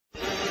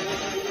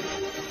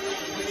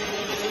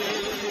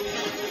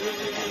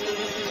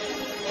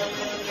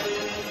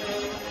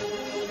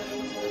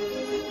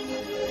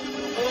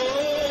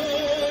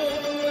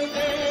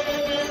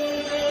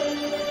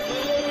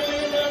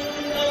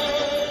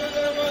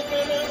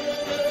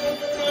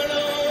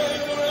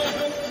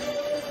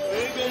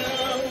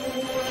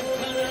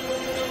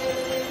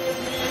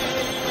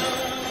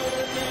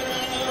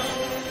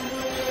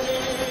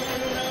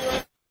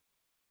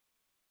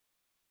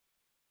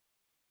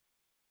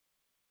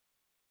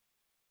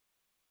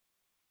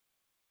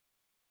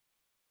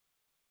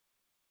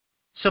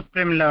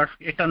Supreme Lord,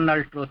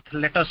 eternal truth,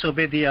 let us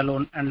obey thee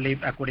alone and live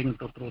according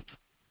to truth.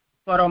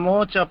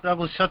 परमोच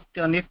प्रभु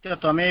सत्य नित्य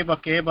तमेव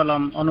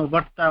केवलम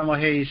अनुवर्ता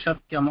महे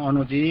सत्यम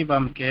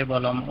अनुजीवम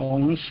केवलम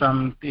ओम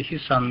शांति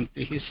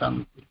शांति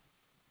शांति।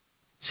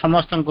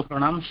 समस्त को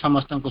प्रणाम,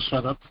 समस्त को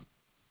स्वागत।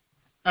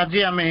 आज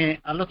आम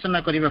आलोचना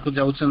करने को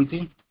जाउछंती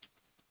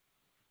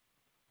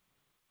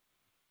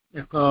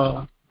एक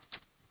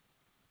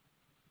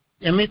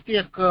एमिति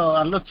एक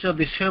आलोच्य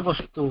विषय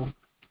वस्तु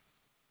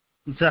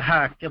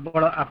जहा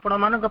केवल आपण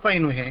मानक पई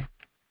नुहे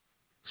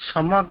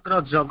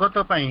समग्र जगत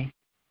पई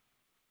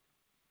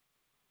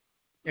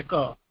एक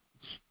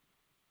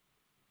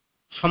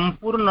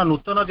संपूर्ण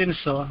नूतन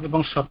जिनस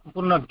एवं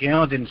संपूर्ण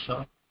ज्ञान जिनस।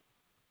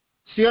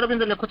 श्री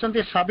अरविंद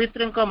लिखुचंती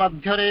सावित्री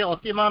मध्य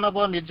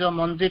अतिमानव निज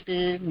मंजिटी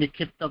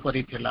निक्षिप्त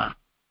करिथिला।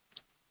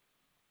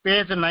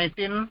 Page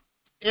 19,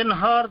 in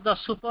her the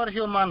super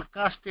human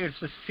cast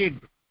it's seed.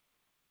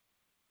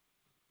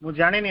 मु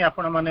जानिनी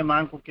आपण माने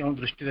मां को क्यों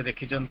दृष्टि रे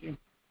देखिचंती,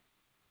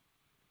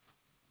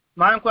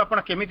 मां को आपण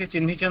केमिति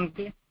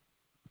चिन्हिचंती।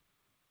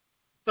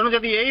 तेणु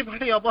जदि यही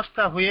भाई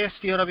अवस्था हुए,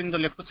 श्री अरविंद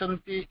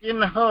लिखुचंती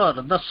इन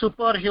हर the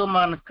super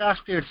human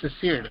cast it's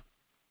seed.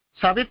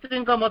 Savitri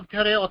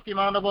मध्य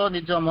अतिमानव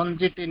निज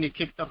मंजिटी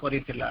निक्षिप्त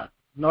करिथिला।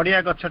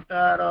 नड़िया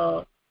गछटार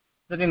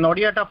जदि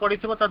नड़ियाटा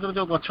पड़िथिबो तादर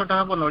जो गछटा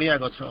हबो नड़िया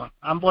गछ,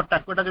 आंब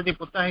टाकुटा जदि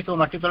पोता हितो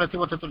माटी तळे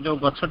थिबो तादर जो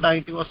गछटा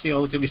हिथिबो सी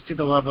होउछि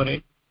निश्चित भाव में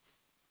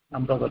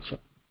आंब गछ।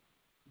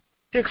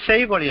 ठीक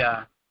सही बलिया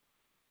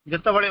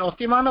जितेबाला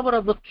अतिमानवर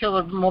वृक्ष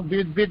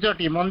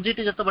बीजटी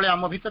मंजिटी जितेबाला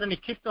आम भितर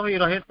निक्षिप्त हो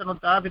रहे, तेणु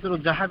ता भर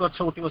जहाँ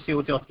गछ उठो सी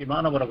हूँ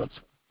अतिमानवर गछ।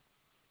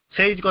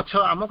 से गछ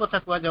आम कथा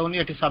कहनी,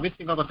 ये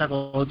सावित्री कथा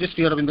कहूँ।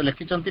 Shri Arvind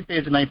लिखिं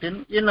page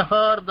 19, in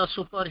her the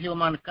super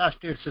human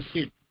cast it's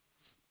seed.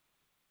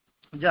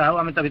 जहाँ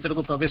आम भर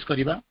को प्रवेश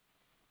करवा।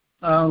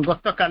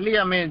 गत काली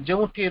आम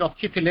जो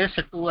रखी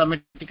सेठू आम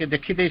टे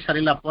देखीदे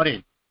सारा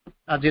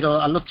आज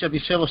आलोच्य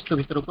विषय वस्तु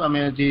भर को आम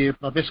आज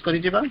प्रवेश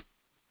कर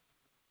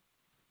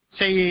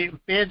से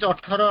पेज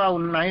 18 आ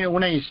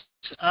 19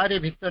 आरे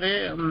भितरे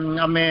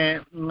आमे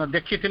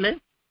देखिथिले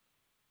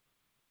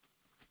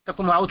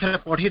ताकु आउ थे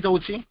पढ़ी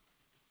दउछि।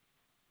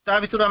 ता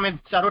भितर आमे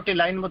चारोटी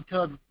लाइन मध्य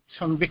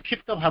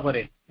विक्षिप्त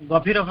भावरे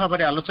गभीर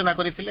भावरे आलोचना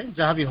करिथिले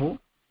जहाँ भी हो।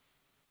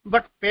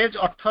 बट पेज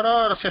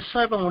 18 शेष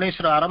एवं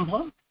 19 आरंभ।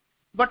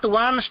 But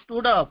one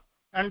stood up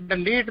and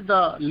lead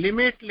the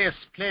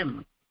limitless flame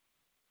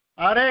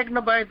arrayed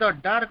by the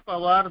dark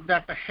power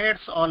that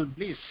hates all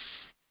bliss.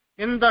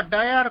 In the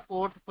dire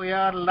court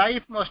where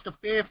life must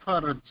pay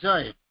for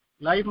joy,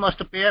 life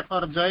must pay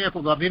for joy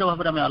को गभीर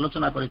भाव में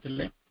आलोचना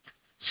करथिले।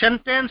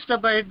 Sentenced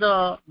by the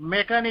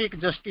mechanic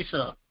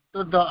justicer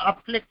to the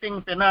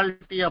afflicting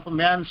penalty of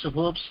man's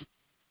hopes,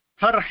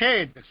 her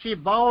head she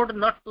bowed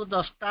not to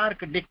the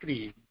stark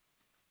decree,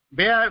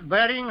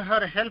 bearing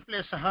her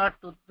helpless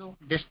heart to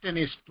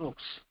destiny's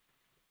strokes.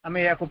 आम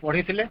या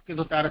पढ़ी कि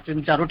तार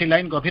चारोटी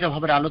लाइन गभीर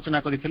भाव में आलोचना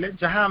करथिले।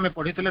 जहाँ आम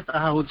पढ़ी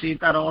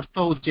तार अर्थ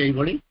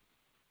होई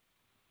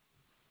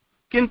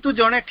किंतु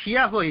जड़े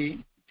ठिया होई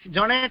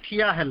जड़े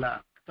ठिया हैला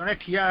जड़े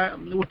ठिया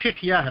उठी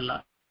ठिया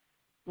हैला।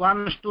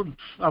 One stood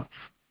up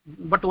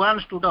but one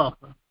stood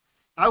up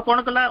आउ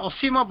कौन कला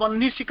असीम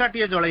बन्ही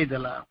शिकाटे जलई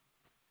देला।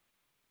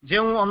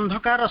 जो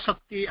अंधकार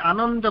शक्ति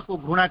आनंद को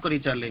घृणा करी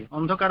चले,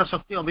 अंधकार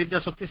शक्ति अविद्या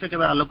शक्ति से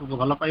केवल आलोक को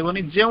भल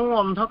पाइबनी। जो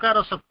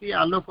अंधकार शक्ति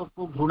आलोक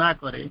को घृणा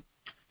करे,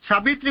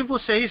 सावित्री को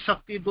सही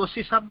शक्ति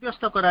दोषी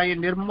साब्यस्त कराई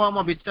निर्मम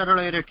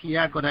विचारालय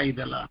ठिया कराई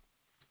देला।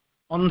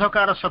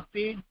 अंधकार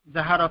शक्ति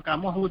जार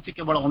काम हूँ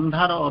केवल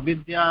अंधार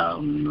अविद्या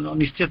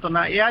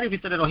निश्चेतना यार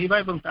भितर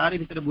रहा तारी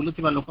भितर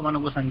बुलूवा लोक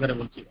मान सांगे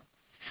बचा।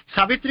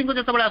 सावित्री को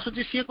जिते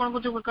आसूसी सी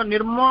कौन कर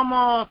निर्मम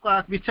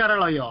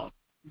विचारालय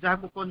जहाँ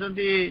को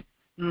कहते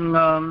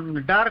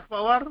डार्क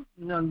पावर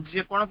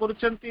जी कौन कर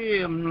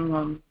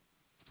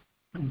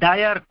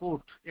डायर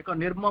कोर्ट एक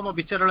निर्मम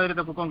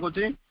विचारालय कौन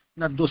कौन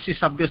दोषी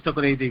साब्यस्त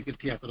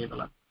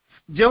करदेला।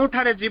 जो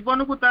ठारे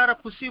जीवन को तार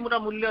खुशी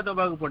मूल्य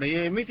दबा पड़े।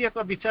 एमती एक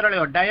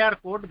विचारालय डायर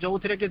कोर्ट जो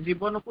थे कि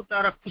जीवन को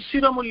तार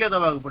खुशी मूल्य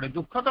दबा पड़े।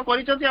 दुख तो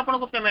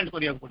कर पेमेंट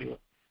करा पड़ो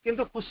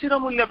किंतु खुशी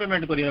मूल्य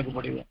पेमेंट करा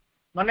पड़ो।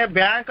 माने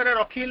बैंक रे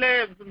रखिले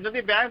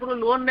जदि बैंक रो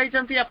लोन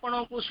नहीं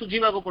आपन को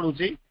सुझीवा पड़ू।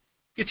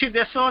 किसी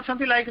देश अच्छा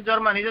लाइक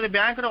जर्मनी जब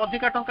बैंक रे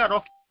अधिका टंका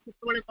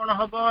रखी कौन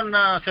हम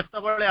ना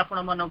से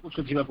आपण मन को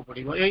सुझीवा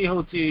पड़ो। यही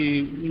हूँ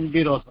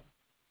विरोध।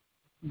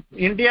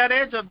 इंडिया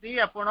रे जदि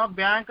आपण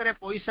बैंक रे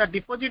पैसा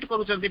डिपोजिट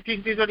करूछंती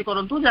फिक्स डिपोजिट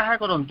करंतु जहाँ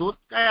करंतु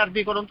काय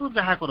आरडी करंतु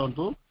जहाँ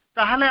करंतु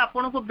ताहले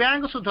आपण को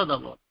बैंक सुध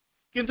दबो।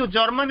 किंतु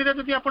जर्मनी रे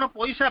जदि आपण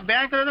पैसा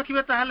बैंक रे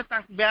रखिबे ताहले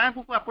बैंक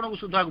को आपण को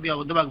सुध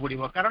देबाक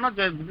पड़िबो। कारण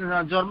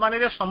जर्मनी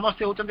रे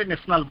समस्त होचंती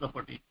नेशनल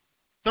प्रॉपर्टी।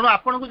 तेणु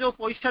आपन को जो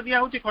पैसा दिया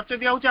होची खर्च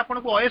दिया होची आपन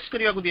को ऑयस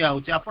करिया को दिया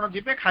होची। आपण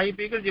जिबे खाई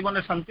पी के जीवन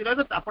में शांति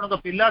रहे आपन को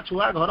पिला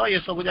छुआ घर ये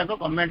सब जाक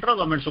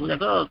गवर्नमेंट सब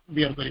जाक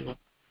बियर करिवो।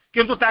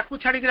 किंतु ताकू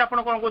छाड़ी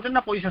आपण कौन कर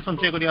पैसा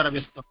संचय कर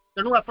व्यस्त।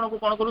 तेणु आपन को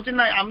कौन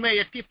करुना आम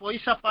ये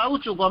पैसा पाऊँ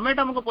गवर्नमेंट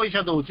आमको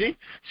पैसा दौर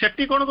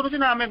से कौन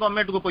करुना आम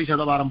गवर्नमेंट को पैसा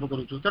दबा आरंभ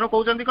करूँ। तेणु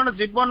कहते कौन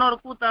जीवन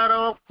को तार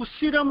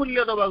खुशी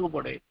मूल्य दबा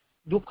पड़े।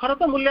 ଦୁଃଖର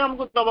ତ ମୂଲ୍ୟ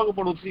ଆମକୁ ଦବାକୁ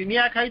ପଡୁଛି।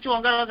 ନିଆଁ ଖାଇଛୁ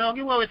ଅଙ୍ଗାର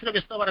ଖାଇକି ଆଉ ଏଥିରେ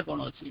ବ୍ୟସ୍ତ ହବାର କଣ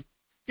ଅଛି।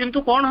 କିନ୍ତୁ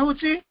କଣ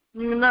ହଉଛି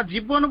ନା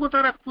ଜୀବନକୁ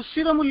ତାର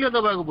ଖୁସିର ମୂଲ୍ୟ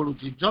ଦେବାକୁ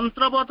ପଡୁଛି।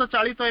 ଯନ୍ତ୍ରବତ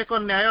ଚାଳିତ ଏକ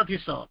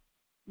ନ୍ୟାୟାଧୀଶ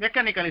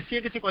ମେକାନିକାଲି ସିଏ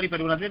କିଛି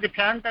କରିପାରିବ ନା। ଯେମିତି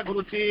ଫ୍ୟାନ ଟା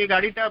ଘୁରୁଛି,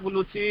 ଗାଡିଟା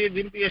ବୁଲୁଛି,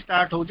 ଯେମିତି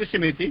ଷ୍ଟାର୍ଟ ହଉଛି,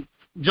 ସେମିତି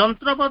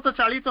ଯନ୍ତ୍ରବତ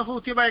ଚାଳିତ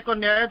ହଉଥିବା ଏକ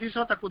ନ୍ୟାୟାଧୀଶ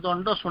ତାକୁ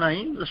ଦଣ୍ଡ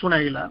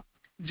ଶୁଣାଇଲା,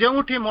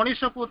 ଯେଉଁଠି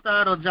ମଣିଷକୁ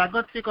ତାର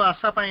ଜାଗତିକ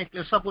ଆଶା ପାଇଁ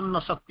କ୍ଲେଶପୂର୍ଣ୍ଣ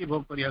ଶକ୍ତି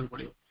ଭୋଗ କରିବାକୁ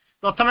ପଡିବ।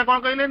 ପ୍ରଥମେ କଣ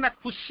କହିଲେ ନା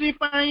ଖୁସି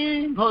ପାଇଁ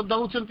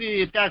ଦଉଛନ୍ତି,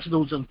 ଟ୍ୟାକ୍ସ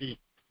ଦଉଛନ୍ତି,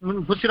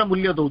 ଖୁସିର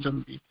ମୂଲ୍ୟ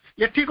ଦଉଛନ୍ତି।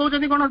 ଏଠି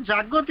କହୁଛନ୍ତି କଣ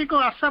ଜାଗତିକ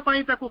ଆଶା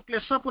ପାଇଁ ତାକୁ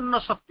କ୍ଲେଶପୂର୍ଣ୍ଣ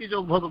ଶକ୍ତି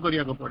ଯୋଉ ଭୋଗ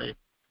କରିବାକୁ ପଡେ।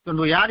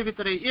 କିନ୍ତୁ ୟାର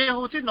ଭିତରେ ଇଏ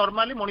ହଉଛି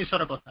ନର୍ମାଲି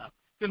ମଣିଷର କଥା।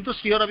 କିନ୍ତୁ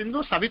ଶ୍ରୀ ଅରବିନ୍ଦ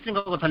ସାବିତ୍ରୀଙ୍କ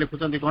କଥା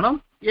ଲେଖୁଛନ୍ତି କଣ,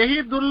 ଏହି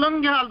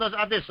ଦୁର୍ଲଙ୍ଘ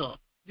ଆଦେଶ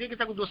ଯିଏକି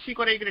ତାକୁ ଦୋଷୀ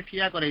କରେଇକି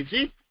ଠିଆ କରାଇଛି,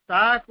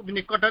 ତା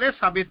ନିକଟରେ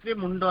ସାବିତ୍ରୀ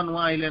ମୁଣ୍ଡ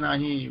ନୁଆଇଲେ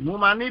ନାହିଁ। ମୁଁ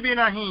ମାନିବି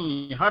ନାହିଁ।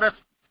 ହର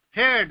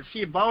head C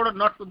ବାଉଡ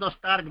not to the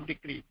Starc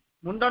decree.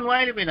 ମୁଣ୍ଡ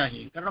ନୁଆଇଲେ ବି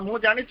ନାହିଁ, କାରଣ ମୁଁ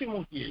ଜାଣିଛି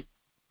ମୁଁ କିଏ।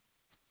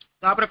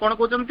 ତାପରେ କଣ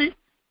କହୁଛନ୍ତି,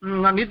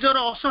 ନିଜର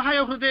ଅସହାୟ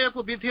ହୃଦୟକୁ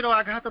ବିଧିର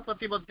ଆଘାତ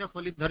ପ୍ରତି ମଧ୍ୟ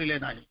ଖୋଲି ଧରିଲେ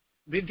ନାହିଁ।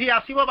 ବିଧି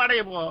ଆସିବ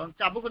ବାଡେଇବ,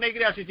 ଚାବୁକୁ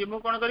ନେଇକରି ଆସିଛି, ମୁଁ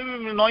କଣ କରିବି,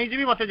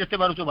 ନଈଯିବି, ମତେ ଯେତେ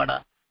ପାରୁଛୁ ବାଡା।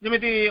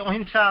 ଯେମିତି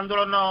ଅହିଂସା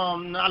ଆନ୍ଦୋଳନ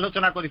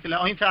ଆଲୋଚନା କରିଥିଲେ,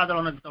 ଅହିଂସା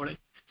ଆନ୍ଦୋଳନ ଯେତେବେଳେ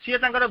ସିଏ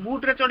ତାଙ୍କର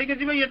ବୁଟରେ ଚଢିକି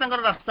ଯିବେ, ଇଏ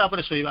ତାଙ୍କର ରାସ୍ତା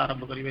ଉପରେ ଶୋଇବା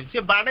ଆରମ୍ଭ କରିବେ।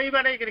 ସିଏ ବାଡେଇ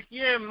ବାଡେଇକରି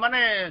କିଏ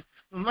ମାନେ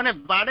ମାନେ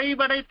ବାଡେଇ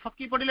ବାଡେଇ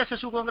ଥକି ପଡିଲେ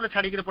ଶେଷକୁ କଣ କଲେ,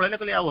 ଛାଡିକିରି ପଳେଇଲେ,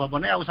 କହିଲେ ଆଉ ହବ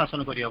ନାହିଁ, ଆଉ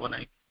ଶାସନ କରିହବ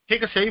ନାହିଁ।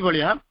 ଠିକ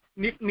ସେଇଭଳିଆ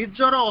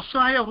ନିଜର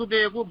ଅସହାୟ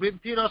ହୃଦୟକୁ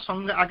ବୃଦ୍ଧିର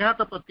ଆଘାତ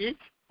ପ୍ରତି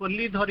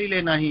ଖୋଲି ଧରିଲେ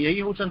ନାହିଁ। ଏଇ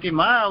ହଉଛନ୍ତି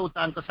ମା, ଆଉ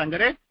ତାଙ୍କ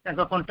ସାଙ୍ଗରେ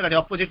ତାଙ୍କ କଣ୍ଟ୍ରାରି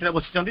ଅପୋଜିଟ ରେ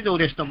ବସିଛନ୍ତି ଯୋଉ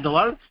ରେଷ୍ଟ ଅଫ ଦ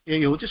ୱାର୍ଲଡ।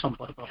 ଏଇ ହଉଛି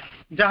ସମ୍ପର୍କ।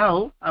 ଯାହା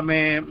ହଉ ଆମେ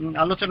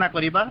ଆଲୋଚନା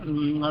କରିବା,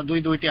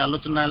 ଦୁଇଟି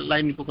ଆଲୋଚନା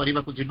ଲାଇନ କୁ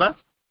କରିବାକୁ ଯିବା।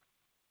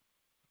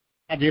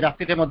 ଆଜି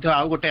ରାତିରେ ମଧ୍ୟ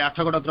ଆଉ ଗୋଟେ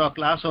 8 ଗ୍ରହ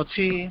କ୍ଲାସ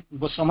ଅଛି,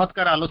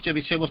 ଚମତ୍କାର ଆଲୋଚ୍ୟ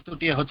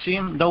ବିଷୟବସ୍ତୁଟିଏ ଅଛି।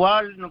 ଦ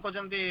ୱାର୍ଲଡ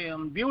କହୁଛନ୍ତି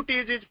ବିୟୁଟି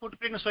ଇଜ ହିଜ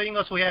ଫୁଟପ୍ରିଣ୍ଟ ଶୋଇଂ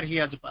ଅସ୍ ହ୍ୱେୟାର ହି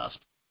ହାଜ ପାସ୍ଡ।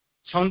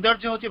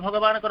 ସୌନ୍ଦର୍ଯ୍ୟ ହଉଛି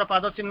ଭଗବାନଙ୍କର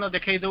ପାଦ ଚିହ୍ନ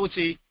ଦେଖେଇ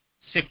ଦଉଛି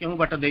ସେ କେଉଁ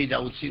ବାଟ ଦେଇ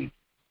ଯାଉଛି।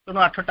 ତେଣୁ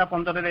 8ଟା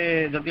 15ରେ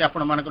ଯଦି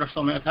ଆପଣ ମାନଙ୍କର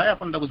ସମୟ ଥାଏ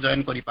ଆପଣ ତାକୁ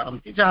ଜଏନ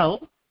କରିପାରନ୍ତି। ଯାହା ହଉ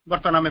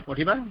ବର୍ତ୍ତମାନ ଆମେ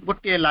ପଢିବା,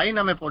 ଗୋଟିଏ ଲାଇନ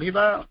ଆମେ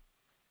ପଢିବା,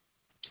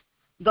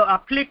 ଦ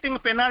ଆଫ୍ଲିକ୍ଟିଂ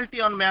ପେନାଲ୍ଟି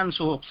ଅନ୍ ମ୍ୟାନ୍ସ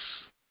ହୋପ୍ସ।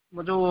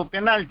 ଯୋଉ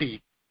ପେନାଲ୍ଟି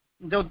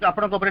ଯୋଉ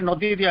ଆପଣଙ୍କ ଉପରେ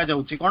ନଦୀ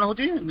ଦିଆଯାଉଛି, କଣ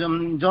ହଉଛି,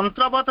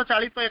 ଯନ୍ତ୍ରବତ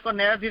ଚାଳିତ ଏକ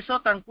ନ୍ୟାୟାଧୀଶ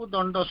ତାଙ୍କୁ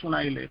ଦଣ୍ଡ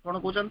ଶୁଣାଇଲେ। କଣ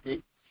କହୁଛନ୍ତି,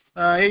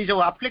 ଏଇ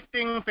ଯୋଉ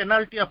ଆଫ୍ଲିକ୍ଟିଂ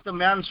penalty of the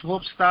man's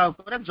hops, ତା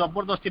ଉପରେ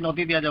ଜବରଦସ୍ତି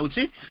ନଦୀ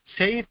ଦିଆଯାଉଛି।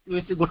 ସେଇ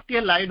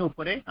ଗୋଟିଏ ଲାଇନ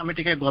ଉପରେ ଆମେ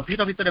ଟିକେ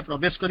ଗଭୀର ଭିତରେ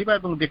ପ୍ରବେଶ କରିବା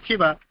ଏବଂ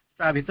ଦେଖିବା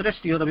ତା ଭିତରେ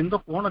ଶ୍ରୀ ଅରବିନ୍ଦ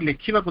କଣ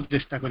ଲେଖିବାକୁ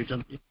ଚେଷ୍ଟା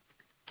କରିଛନ୍ତି।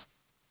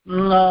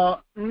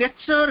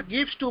 Nature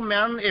gives two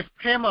man A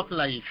frame of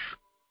life.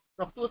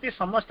 ପ୍ରକୃତି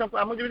ସମସ୍ତଙ୍କୁ,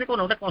 ଆମକୁ ଯେମିତି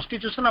କହୁନ ଗୋଟେ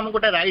କନଷ୍ଟିଟ୍ୟୁସନ ଆମକୁ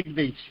ଗୋଟେ ରାଇଟ୍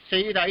ଦେଇଛି,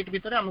 ସେଇ ରାଇଟ୍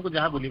ଭିତରେ ଆମକୁ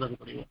ଯାହା ବୁଲିବାକୁ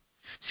ପଡିବ।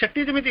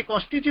 ସେଠି ଯେମିତି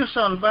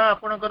କନଷ୍ଟିଟ୍ୟୁସନ ବା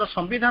ଆପଣଙ୍କର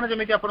ସମ୍ବିଧାନ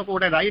ଯେମିତି ଆପଣଙ୍କୁ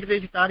ଗୋଟେ ରାଇଟ୍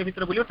ଦେଇଛି, ତାରି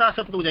ଭିତରେ ବୁଲିବ, ତା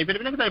ସେପଟକୁ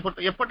ଯାଇପାରିବେ ନା,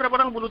 ଏପଟରେ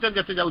ବରଂ ବୁଲୁଛନ୍ତି,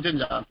 ଯେତେ ଯାଉଛନ୍ତି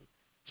ଯାଆନ୍ତୁ।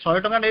 100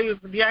 ଟଙ୍କା ନେଇ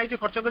ଦିଆହେଇଛି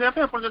ଖର୍ଚ୍ଚ କରିବା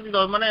ପାଇଁ, ଆପଣ ଯଦି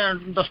ମାନେ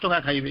 10 ଟଙ୍କା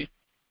ଖାଇବେ,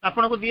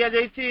 ଆପଣଙ୍କୁ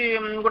ଦିଆଯାଇଛି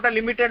ଗୋଟେ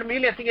ଲିମିଟେଡ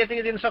ମିଲ୍, ଏତିକି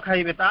ଏତିକି ଜିନିଷ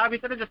ଖାଇବେ, ତା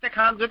ଭିତରେ ଯେତେ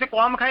ଖାଆନ୍ତୁ, ଯେତେ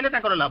କମ ଖାଇଲେ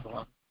ତାଙ୍କର ଲାଭ।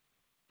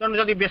 ତେଣୁ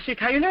ଯଦି ବେଶୀ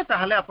ଖାଇଲେ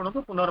ତାହେଲେ ଆପଣଙ୍କୁ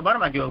ପୁନର୍ବାର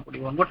ମାଗିବାକୁ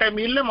ପଡିବ। ଗୋଟେ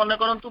ମିଲରେ ମନେ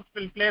କରନ୍ତୁ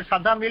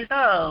ସାଧା ମିଲଟା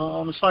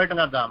 100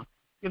 ଟଙ୍କା ଦାମ,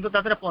 କିନ୍ତୁ ତା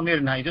ଦେହରେ ପନିର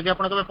ନାହିଁ। ଯଦି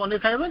ଆପଣ କେବେ ପନିର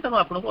ଖାଇବେ ତେଣୁ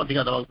ଆପଣଙ୍କୁ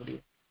ଅଧିକା ଦେବାକୁ ପଡିବ।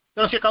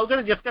 ତେଣୁ ସେ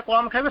କହୁଛନ୍ତି ଯେତେ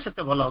କମ ଖାଇବେ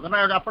ସେତେ ଭଲ,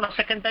 କାରଣ ଆପଣ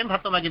ସେକେଣ୍ଡ ଟାଇମ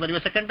ଭାତ ମାଗିପାରିବେ,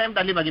 ସେକେଣ୍ଡ ଟାଇମ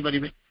ଡାଲି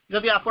ମାଗିପାରିବେ।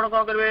 ଯଦି ଆପଣ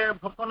କଣ କରିବେ,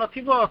 ଭୋକ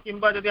ନଥିବ,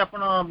 କିମ୍ବା ଯଦି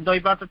ଆପଣ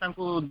ଦୈବାତ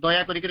ତାଙ୍କୁ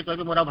ଦୟା କରିକି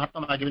କହିବେ ମୋର ଆଉ ଭାତ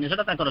ମାଗିବେନି,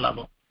 ସେଟା ତାଙ୍କର ଲାଭ।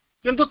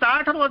 କିନ୍ତୁ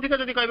ତାଠାରୁ ଅଧିକ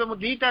ଯଦି କହିବେ ମୁଁ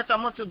 2ଟା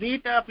ଚାମଚ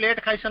 2ଟା ପ୍ଲେଟ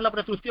ଖାଇସାରିଲା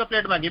ପରେ ତୃତୀୟ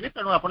ପ୍ଲେଟ ମାଗିବି,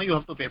 ତେଣୁ ଆପଣ ୟୁ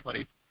ହାଭ୍ ଟୁ ପେ ଫର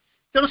ଇଟ୍।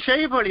 ତେଣୁ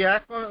ସେଇଭଳିଆ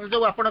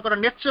ଯୋଉ ଆପଣଙ୍କର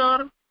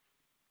nature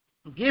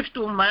gives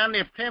to man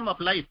a frame of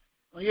life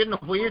in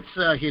which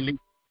he lives।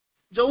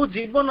 ଯୋଉ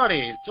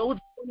ଜୀବନରେ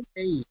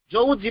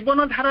ଯୋଉ ଜୀବନ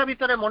ଧାରା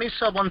ଭିତରେ ମଣିଷ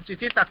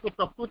ବଞ୍ଚିଛି, ତାକୁ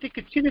ପ୍ରକୃତି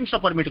କିଛି ଜିନିଷ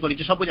ପରମିଟ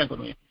କରିଛି, ସବୁ ଯାକ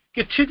ନୁହେଁ,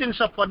 କିଛି ଜିନିଷ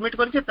ପରମିଟ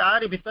କରିଛି।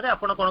 ତାରି ଭିତରେ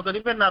ଆପଣ କଣ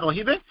କରିବେ ନା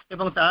ରହିବେ,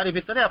 ଏବଂ ତାରି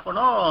ଭିତରେ ଆପଣ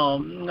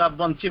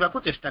ବଞ୍ଚିବାକୁ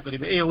ଚେଷ୍ଟା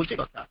କରିବେ। ଏଇ ହଉଛି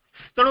କଥା।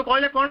 ତେଣୁ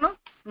କହିଲେ କଣ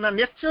ନା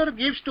nature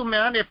gives two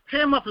man A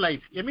frame of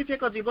life. ଏମିତି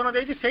ଏକ ଜୀବନ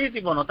ଦେଇଛି, ସେଇ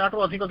ଜୀବନ, ତାଠୁ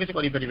ଅଧିକ କିଛି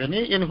କରିପାରିବେନି।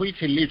 In which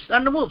Hi leaves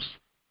and moves.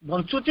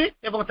 ବଞ୍ଚୁଛି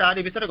ଏବଂ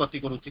ତାରି ଭିତରେ ଗତି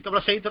କରୁଛି, କେବଳ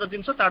ସେଇଥର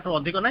ଜିନିଷ, ତାଠୁ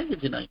ଅଧିକ ନାହିଁ,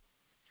 କିଛି ନାହିଁ।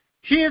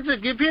 He is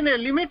given a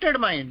limited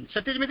mind।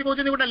 ସେଠି ଯେମିତି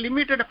କହୁଛନ୍ତି ଗୋଟେ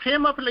limited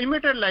frame of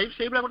limited life,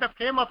 ସେଇଭଳିଆ ଗୋଟେ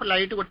ଫ୍ରେମ୍ ଅଫ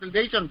ଲାଇଟ ଗୋଟେ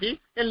ଦେଇଛନ୍ତି,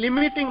 ଏ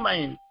ଲିମିଟିଂ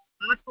ମାଇଣ୍ଡ।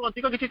 ତାଠୁ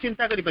ଅଧିକ କିଛି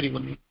ଚିନ୍ତା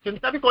କରିପାରିବନି,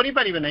 ଚିନ୍ତା ବି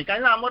କରିପାରିବେ ନାହିଁ,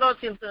 କାହିଁକିନା ଆମର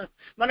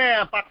ମାନେ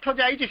ପାଠ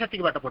ଯାଇଛି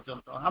ସେତିକି ବାଟ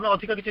ପର୍ଯ୍ୟନ୍ତ, ଆମେ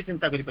ଅଧିକ କିଛି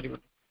ଚିନ୍ତା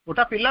କରିପାରିବନି।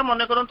 ଗୋଟା ପିଲା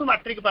ମନେ କରନ୍ତୁ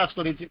ମାଟ୍ରିକ ପାସ୍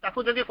କରିଛି, ତାକୁ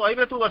ଯଦି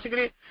କହିବେ ତୁ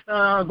ବସିକରି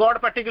ଗଡ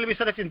ପାର୍ଟିକଲ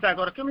ବିଷୟରେ ଚିନ୍ତା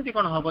କର, କେମିତି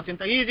କଣ ହବ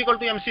ଚିନ୍ତା। ଇ is equal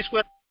to MC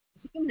square,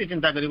 କେମିତି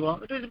ଚିନ୍ତା କରିବ,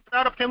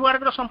 ତାର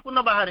ଫ୍ରେମୱାର୍କର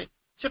ସମ୍ପୂର୍ଣ୍ଣ ବାହାରେ,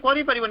 ସେ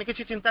କରିପାରିବନି,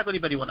 କିଛି ଚିନ୍ତା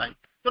କରିପାରିବ ନାହିଁ।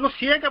 ତେଣୁ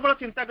ସିଏ କେବଳ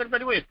ଚିନ୍ତା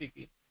କରିପାରିବ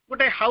ଏତିକି।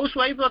 ଗୋଟେ ହାଉସ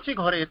ୱାଇଫ ଅଛି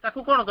ଘରେ, ତାକୁ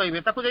କଣ କହିବେ,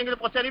 ତାକୁ ଯାଇକି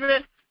ପଚାରିବେ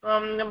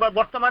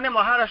ବର୍ତ୍ତମାନ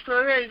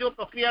ମହାରାଷ୍ଟ୍ରରେ ଏଇ ଯୋଉ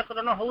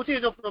ପ୍ରକ୍ରିୟାକରଣ ହଉଛି,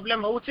 ଯୋଉ ପ୍ରୋବ୍ଲେମ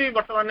ହଉଛି,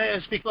 ବର୍ତ୍ତମାନ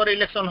ସ୍ପିକର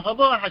ଇଲେକ୍ସନ ହବ,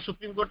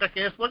 ସୁପ୍ରିମକୋର୍ଟ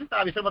କେସ୍ କରୁଛି, ତା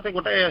ବିଷୟରେ ମତେ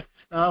ଗୋଟେ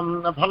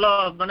ଭଲ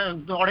ମାନେ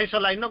 250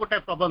 ଲାଇନର ଗୋଟେ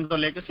ପ୍ରବନ୍ଧ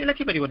ଲେଖେ, ସେ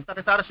ଲେଖିପାରିବନି,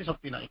 ତାର ସେ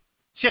ଶକ୍ତି ନାହିଁ।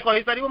 ସେ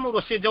କହିପାରିବ ମୁଁ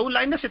ରୋଷେଇ ଯୋଉ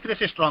ଲାଇନରେ ସେଥିରେ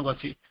ସେ ଷ୍ଟ୍ରଙ୍ଗ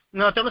ଅଛି,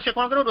 ତେଣୁ ସେ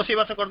କଣ କରିବ,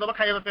 ରୋଷେଇବାସ କରିଦବ,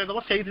 ଖାଇବା ପିଇବା ଦବ,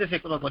 ସେଇଥିରେ ସେ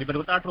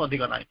କରିପାରିବ, ତାଠୁ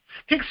ଅଧିକ ନାହିଁ।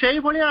 ଠିକ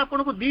ସେଇଭଳିଆ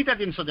ଆପଣଙ୍କୁ 2ଟା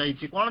ଜିନିଷ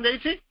ଯାଇଛି। କଣ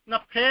ଯାଇଛି ନା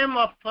ଫ୍ରେମ୍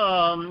ଅଫ,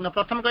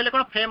 ପ୍ରଥମ କହିଲେ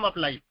କଣ ଫ୍ରେମ୍ ଅଫ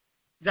ଲାଇଫ,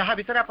 जहाँ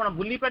भितर आप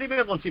बुली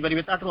पारे बंची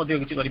पारे ताठू अधिक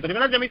किसी करेंगे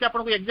ना जमी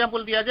आपको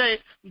एग्जांपल दि जाए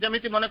जमी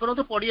मन करूँ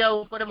पड़िया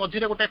मझे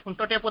गोटे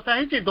खुंटे पोता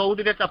है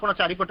दौड़ी में आप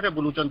चारिपटे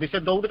बुलूँ से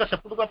दौड़ी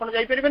सेपट को आप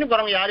जापरेनि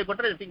बर यार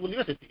पटे जी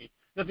बुले से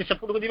जब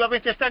सेपट को जावाई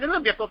चेस्ट करेंगे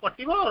बेक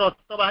कट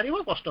रक्त बाहर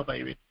कष्ट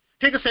पाइबे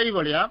ठीक से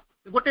भाया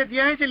गोटे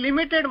दिखाई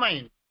लिमिटेड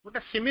माइंड गोटे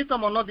सीमित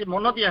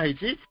मन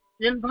दिखाई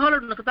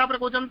इनवॉल्व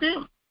कहते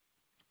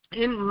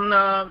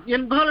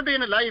involve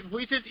in life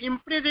which is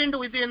imprisoned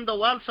with in the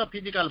walls of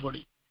physical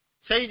body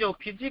से जो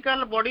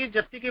फिजिकल बॉडी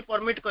जी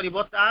परमिट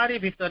कर तारी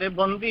भितर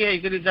बंदी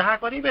होकर जहाँ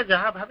करेंगे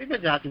जहाँ भावे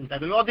जहाँ चिंता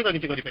करेंगे अधिक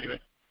किसी करेंगे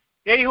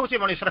यही हूँ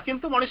मनुष्य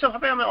किंतु मनुष्य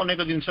भाव आम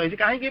अनेक जिन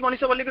कहीं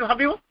मनुष्य बोलिक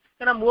भाव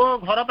क्या मो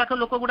घर पाख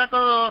लोक गुड़ाक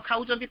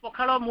खाऊँ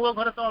पखाड़ मो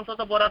घर तो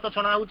अंत बरा तो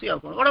छणा हो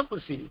बड़ा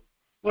खुशी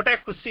गोटे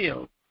खुशी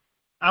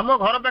आम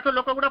घर पाख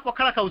लोक गुड़ा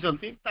पखाड़ खाऊँ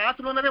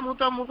तुलन में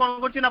मुझे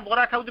कौन कर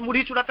बरा खाऊँ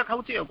मुढ़ी चूड़ा तो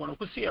खाऊँ कौन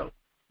खुशी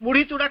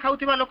मुढ़ी चूड़ा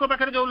खाऊा लोक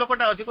पाखे जो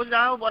लोकटा अच्छी कह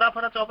जहाँ बरा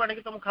फरा चप आनी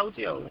तो खाऊँ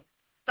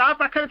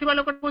पाखे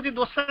लोक कौन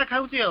दोसा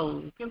खाऊँ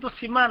किंतु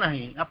सीमा ना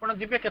आपड़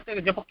जी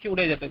के पक्षी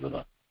उड़े जाते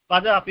दूर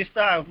पाजा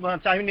पिस्ता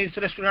चाइनीज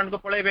रेस्टोरेंट को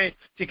पलैबे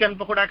चिकेन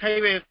पकोड़ा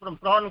खाइबे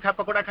प्रॉन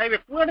पकोड़ा खाइबे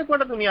कुआडे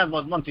कुआडे दुनिया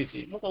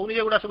बंची मु कहूनी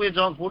जे गुड़ा सब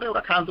जंक फूड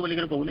एगुड़ा खातु बोलिक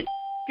कहूनी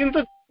किंतु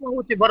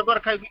बर्गर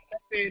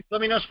खाइबे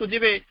डोमिनोस को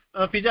जीवे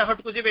पिज्जा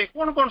हट को जीवे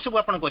कौन कौन सब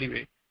आप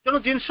करेंगे तेणु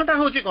जिनसटा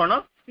हूँ कौन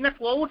ना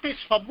कौटे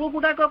सब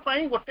गुड़ाक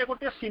गोटे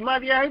गोटे सीमा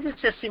दिखाई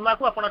से सीमा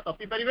को आप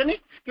टपी पारे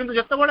किंतु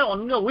जितेबाला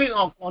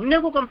अन्य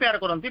को कंपेयर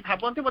करती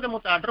भावती बोले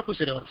मुझे तार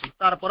खुशी अच्छी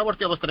तार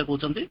परवर्ती अवस्था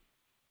कहते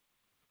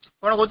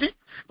कौन कौन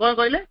कौन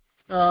कहले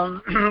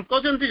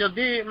कहते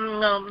जदि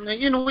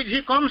in which he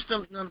comes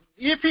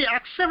if he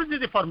accept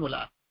the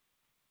formula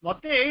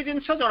मत यही जिन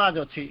जना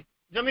अच्छी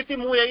जमी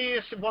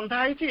मुझे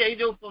बंधा है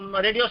जो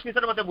रेडियस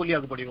भर मत बुलिया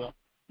पड़ो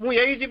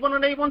मुझे जीवन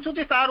नहीं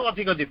बंचुची तार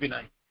अधिक जीवी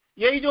ना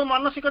यही जो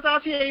मानसिकता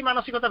अच्छी यही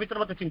मानसिकता भर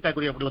मत चिंता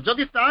करा पड़ो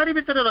जदि तारी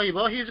भितर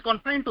he is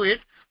confined to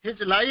it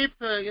his life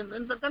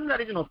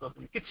there is no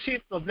problem किसी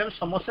प्रॉब्लम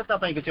समस्या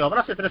किसी हम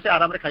ना से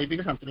आराम खाई पी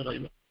शांति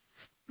रही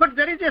but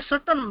there is a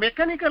certain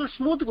mechanical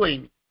smooth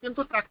going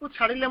किंतु ताकू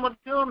छाड़िले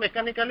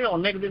मेकानिकाली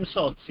अनेक जिन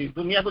अच्छी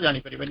दुनिया को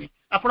जानीपारे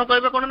आपड़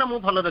कहे कौन ना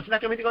मुझे भल अच्छी ना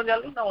केमी कौन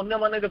जानी ना अन्य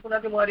मैंने देखुना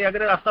मोर आगे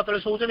रास्ता तले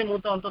शोचनी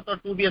मुझे अंत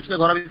 2 BHK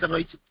घर भर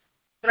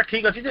रही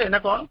ठीक अच्छे ना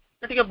कौन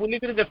टे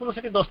बुलिक देखुन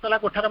से 10 तला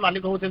कोठार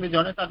मालिक होती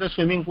जड़े तार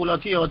स्विमिंग पूल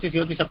अच्छी अच्छी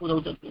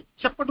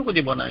सेपट को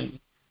जीव ना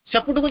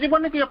सेपट को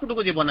जीवन कि एपट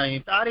को जीव ना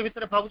तार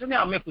भर भावुँ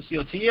आम खुशी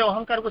अच्छी ये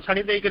अहंकार को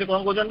छाड़ी देकर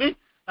कौन कहते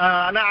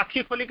ना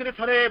आखि खोलिक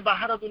थे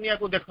बाहर दुनिया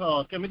को देख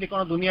केमी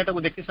कौन दुनिया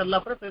को देखी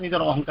सारा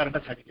निजर अहंकार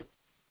छाड़ी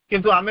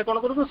किंतु आमे कौन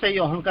करूँ से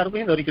अहंकार को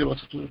ही धरिक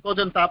बसुचु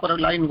कहते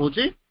line कौच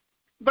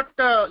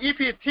but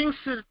if he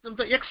things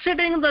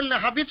exceeding the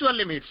habitual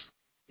limits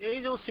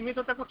यही जो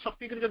सीमितता को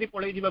छपिक जब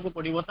पलि जावाक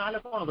पड़ो ताहले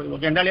कौन कर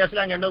गेंडाली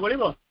आसला गेंड गल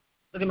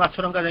जब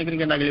माछरंका जाकर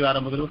गेंडा गिल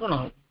आरंभ कर कौन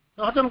हम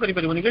हजम कर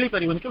गिली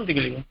पारे केमती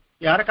गिल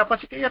यार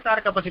कैपेसिटी या तार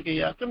कैपेसिटी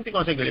या केमती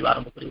कौन से गिल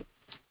आरंभ कर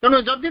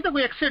तेणु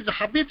जदि एक्सीड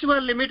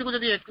हैबिचुअल लिमिट को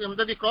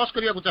जब क्रॉस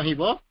करने को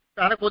चाहिए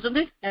तार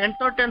कहते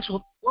entertains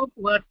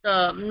what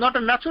not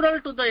natural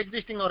to the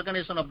existing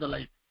organisation of the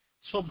life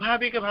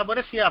स्वाभाविक भाव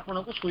में सी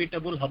आपन को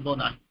सुइटेबल हम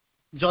ना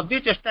जदि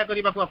चेष्टा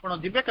करने को आप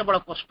जी केवल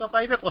कष्ट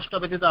पाइबे कष्ट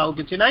व्यतीत आउ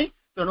कि ना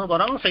तेणु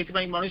बरং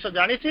से मनुष्य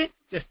जानी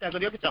चेष्टा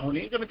करने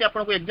चाहूनी जमी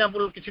आपको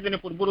एग्जांपल किसी दिन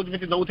पूर्व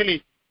जमी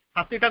दौली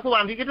हाथीटा को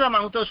बांधिकी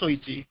माउथ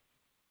शोची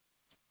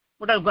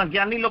गोटा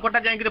ज्ञानी लोकटा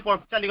जाकर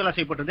चलीगला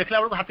से पटे देखला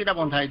बेलू हाथीटा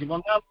बंधा है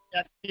बंधा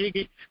ठीक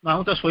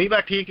माउथ शोवा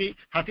ठीक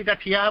हाथीटा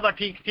ठिया हवा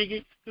ठीक ठीक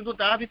किंतु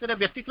ता भीतर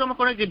व्यतिक्रम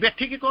कौन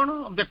बेठिक कौन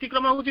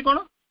व्यतिक्रम हूँ कौन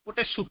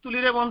गोटे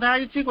सुतुली बंधा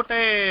है गोटे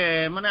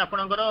माने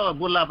आपणकर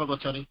गोलाप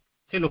गचरे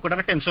से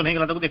लोकटा टेंशन हो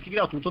गला देखिक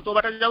तू तो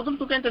बाटे जाऊँ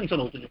तू कहीं टेंशन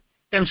होती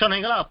टेंशन हो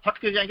गला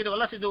फटक जाकर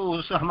गला से जो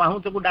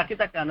माउथ को डाकी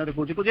कान में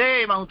कौच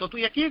कहे माउथ तू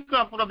ये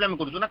प्रोब्लेम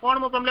करूँ ना कौन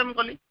मो प्रोब्लेम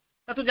कली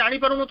तू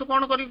जापर तू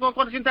कौन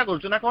कर चिंता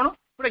करूँ ना कौन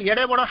गोटे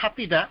एड़े बड़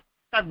हाथीटा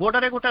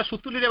गोड़े गोटे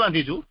सुतुली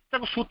बांधीचु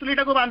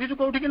सुतुलीटा को बांधीचु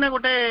कौटी ना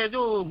गोटे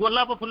जो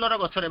गोलाप फुलर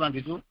गचरे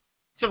बांधीचु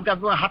से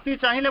हाथी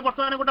चाहिए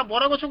बर्तमान गोटे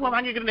बर गछ को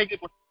भांगिक नहीं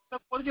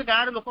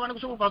गाँव लोक मैंने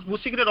सब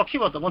भूसिक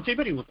रखिब तो बचे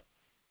पार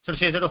तो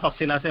से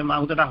हसिला से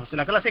माउटा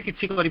हसिला कहला से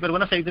किसी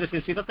करना से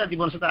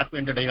जीवन सहित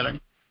आक्वेंटेड होगा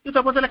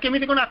तो पचारा केमी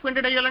कौन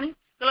आक्वेंटेड होगा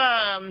कहला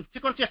सी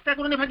कौन चेष्टा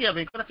करूनी भाग्या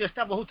कहला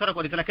चेष्टा बहुत थर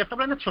करता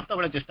केतबे छोट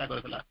बेले चेष्टा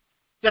करता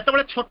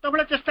जिते छोट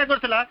बेले चेष्टा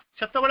करता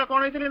से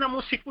कौन होती ना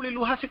मुझे शिकुड़ी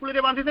लुहा शिकुड़ी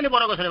बांधी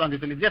बरगछे बांधी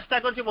चेष्टा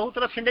कर बहुत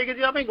थर छिंडेक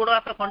जावाई गोड़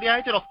हाथ खंडिया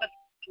है रक्ता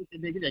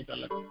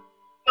जापारा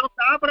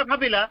तेणु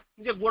भाविला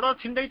गोड़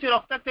छिंडे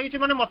रक्ताक्त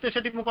मैंने मत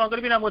से कौन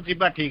करी ना मो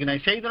जीवा ठीक ना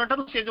से दिन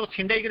ठार से जो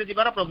छिंडे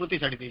जीवार प्रवृत्ति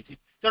छाड़ी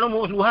तेणु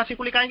मु लुहा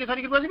शिकुड़ी कहीं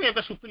धरिक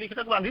बसबी सुतुली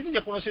बांधी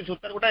जेकोसी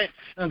सूतार गोटे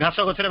घास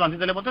गछे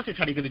बांधीदे से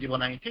छाड़ी जीव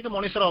ना ठीक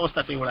मनुष्यर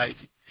अवस्था से भाई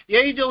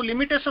यही जो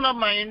limitation of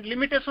mind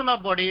limitation of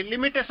body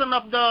limitation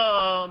of the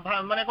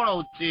माने कौन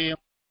हो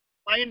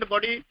माइंड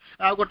बॉडी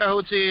आ गोटा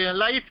हूँ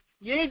लाइफ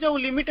ये जो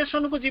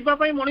लिमिटेशन को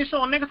जीवाई मनुष्य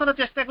अनेक थर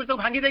चेष्टा कर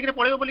भांगी देकर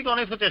पड़े बोलिक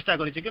अनेक थर चेष्टा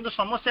कर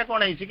समस्या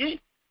कौन है कि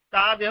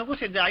ता देह को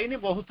से जाइनी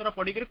बहुत थर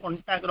पड़ी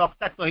कंटा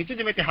रक्ताक्त होती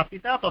जमी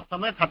हाथीटा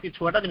प्रथम हाथी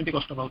छुआटा जमी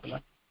कष्ट पाला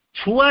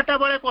ଛୁଆଟା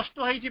ବେଳେ କଷ୍ଟ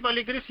ହେଇଛି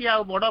ବୋଲିକିରି ସିଏ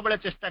ଆଉ ବଡ ବେଳେ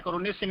ଚେଷ୍ଟା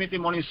କରୁନି। ସେମିତି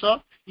ମଣିଷ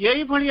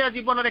ଏଇଭଳିଆ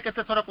ଜୀବନରେ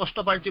କେତେ ଥର କଷ୍ଟ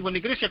ପାଇଛି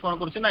ବୋଲିକିରି ସେ କଣ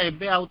କରୁଛି ନା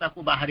ଏବେ ଆଉ ତାକୁ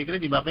ବାହାରିକିରି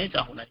ଯିବା ପାଇଁ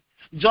ଚାହୁଁନାହିଁ।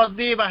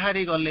 ଯଦି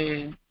ବାହାରି ଗଲେ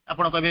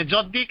ଆପଣ କହିବେ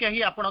ଯଦି କେହି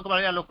ଆପଣଙ୍କ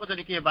ଭଳିଆ ଲୋକ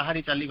ଯଦି କିଏ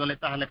ବାହାରି ଚାଲିଗଲେ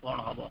ତାହେଲେ କଣ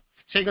ହବ?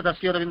 ସେଇ କଥା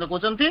ଶ୍ରୀ ଅରବିନ୍ଦ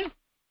କହୁଛନ୍ତି।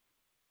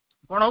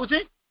 କଣ ହଉଛି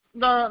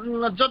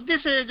ଯଦି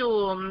ସେ ଯୋଉ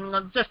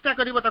ଚେଷ୍ଟା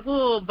କରିବ ତାକୁ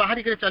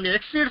ବାହାରିକିରି ଚାଲି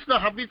exceeds the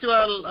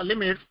habitual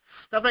limits,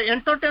 ତାପରେ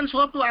entertains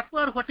hope to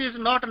acquire what is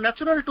not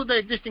natural to the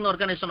existing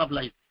organization of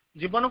life,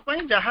 ଜୀବନ ପାଇଁ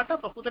ଯାହାଟା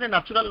ପ୍ରକୃତରେ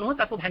ନ୍ୟାଚୁରାଲ ନୁହଁ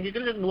ତାକୁ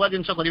ଭାଙ୍ଗିକିରି ଯଦି ନୂଆ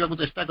ଜିନିଷ କରିବାକୁ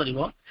ଚେଷ୍ଟା କରିବ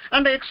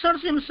and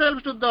exerts himself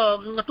to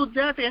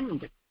that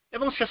end,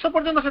 ଏବଂ ଶେଷ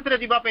ପର୍ଯ୍ୟନ୍ତ ସେଥିରେ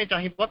ଯିବା ପାଇଁ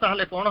ଚାହିଁବ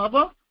ତାହେଲେ କଣ ହବ?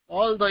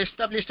 all the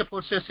established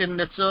forces in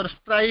nature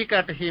strike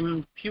at him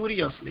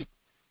furiously,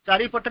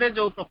 ଚାରିପଟରେ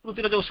ଯୋଉ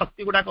ପ୍ରକୃତିର ଯୋଉ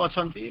ଶକ୍ତି ଗୁଡାକ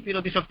ଅଛନ୍ତି,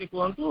 ବିରୋଧୀ ଶକ୍ତି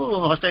କୁହନ୍ତୁ,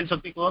 ହଷ୍ଟାଇଲ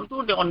ଶକ୍ତି କୁହନ୍ତୁ,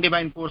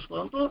 ଅନଡିଭାଇନ ଫୋର୍ସ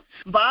କୁହନ୍ତୁ,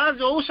 ବା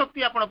ଯୋଉ ଶକ୍ତି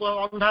ଆପଣ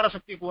ଅନ୍ଧାର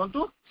ଶକ୍ତି କୁହନ୍ତୁ,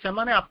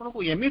 ସେମାନେ ଆପଣଙ୍କୁ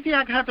ଏମିତି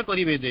ଆଘାତ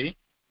କରିବେ ଯେ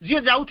ଯିଏ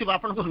ଯାଉଥିବ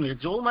ଆପଣଙ୍କୁ ନୁହେଁ,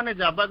 ଯୋଉମାନେ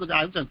ଯାବାକୁ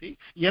ଯାଉଛନ୍ତି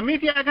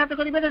ଏମିତି ଆଘାତ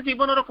କରିବେ ଯେ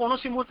ଜୀବନର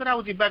କୌଣସି ମୁହୂର୍ତ୍ତରେ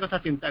ଆଉ ଯିବା କଥା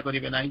ଚିନ୍ତା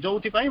କରିବେ ନାହିଁ।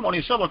 ଯୋଉଥିପାଇଁ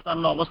ମଣିଷ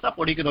ବର୍ତ୍ତମାନ ଅବସ୍ଥା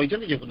ପଡିକି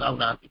ରହିଛନ୍ତି, ଜୀବନ ଆଉ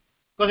ନାହାନ୍ତି।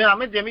 କହିଲେ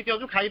ଆମେ ଯେମିତି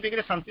ଅଛୁ ଖାଇ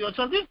ପିଇକିରି ଶାନ୍ତି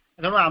ଅଛନ୍ତି,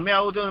 ତେଣୁ ଆମେ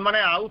ଆଉ ମାନେ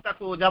ଆଉ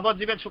ତାକୁ ଯାବତ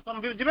ଯିବେ ସୁଖମ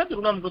ଯିବେ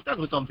ତୃଣମ ବୃତ୍ତା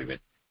ଘୃତମ ପିବେ,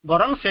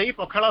 ବରଂ ସେଇ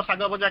ପଖାଳ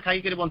ଶାଗ ଭଜା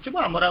ଖାଇକିରି ବଞ୍ଚିବ।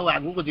 ଆମର ଆଉ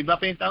ଆଗକୁ ଯିବା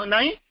ପାଇଁ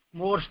ନାହିଁ।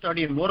 ମୋର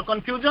ଷ୍ଟଡି ମୋର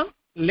confusion,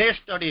 lace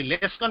study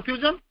lace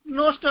confusion,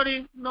 no study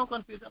no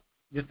confusion.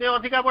 ଯେତେ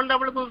ଅଧିକା ପଢିଲା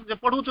ବେଳକୁ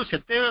ପଢୁଛୁ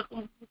ସେତେ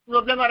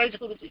ପ୍ରୋବ୍ଲେମ ଆରାଇଜ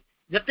କରୁଛି,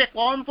 ଯେତେ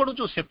କମ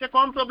ପଢୁଛୁ ସେତେ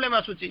କମ ପ୍ରୋବ୍ଲେମ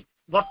ଆସୁଛି।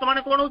 ବର୍ତ୍ତମାନ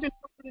କଣ ହଉଛି?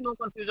 No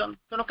confusion.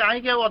 ତେଣୁ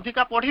କାହିଁକି ଆଉ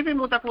ଅଧିକା ପଢିବି,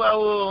 ମୁଁ ତାକୁ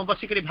ଆଉ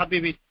ବସିକିରି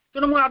ଭାବିବି।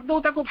 ତେଣୁ ମୁଁ ଆଦୌ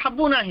ତାକୁ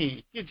ଭାବୁନାହିଁ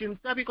କି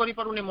ଚିନ୍ତା ବି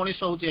କରିପାରୁନି। ମଣିଷ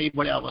ହଉଛି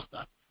ଏଇଭଳିଆ ଅବସ୍ଥା।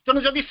 ତେଣୁ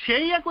ଯଦି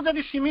ସେଇଆକୁ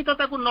ଯଦି ସୀମିତ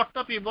ତାକୁ ନ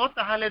ଟପିବ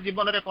ତାହେଲେ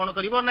ଜୀବନରେ କଣ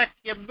କରିବ ନା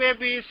କେବେ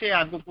ବି ସେ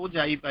ଆଗକୁ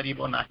ଯାଇପାରିବ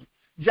ନାହିଁ।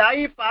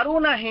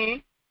 ଯାଇପାରୁନାହିଁ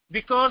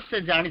ବିକଜ ସେ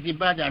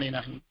ଯିବା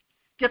ଜାଣିନାହିଁ।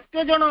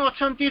 କେତେ ଜଣ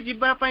ଅଛନ୍ତି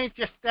ଯିବା ପାଇଁ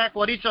ଚେଷ୍ଟା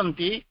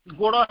କରିଛନ୍ତି,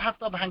 ଗୋଡ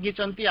ହାତ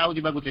ଭାଙ୍ଗିଛନ୍ତି, ଆଉ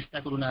ଯିବାକୁ ଚେଷ୍ଟା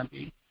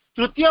କରୁନାହାନ୍ତି।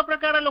 ତୃତୀୟ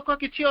ପ୍ରକାର ଲୋକ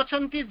କିଛି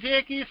ଅଛନ୍ତି ଯେ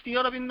କି ଶ୍ରୀ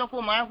ଅରବିନ୍ଦଙ୍କୁ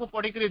ମାଆଙ୍କୁ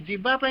ପଢିକିରି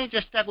ଯିବା ପାଇଁ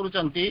ଚେଷ୍ଟା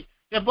କରୁଛନ୍ତି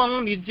ଏବଂ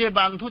ନିଜେ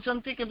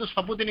ବାନ୍ଧୁଛନ୍ତି, କିନ୍ତୁ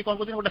ସବୁଦିନ କଣ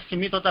କରୁଛନ୍ତି ଗୋଟେ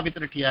ସୀମିତତା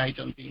ଭିତରେ ଠିଆ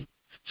ହେଇଛନ୍ତି।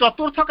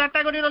 ଚତୁର୍ଥ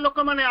କାଟାଗୋରୀର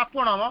ଲୋକମାନେ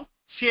ଆପଣ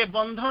ସିଏ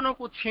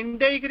ବନ୍ଧନକୁ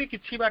ଛିଣ୍ଡେଇକିରି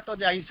କିଛି ବାଟ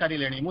ଯାଇ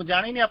ସାରିଲେଣି। ମୁଁ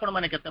ଜାଣିନି ଆପଣ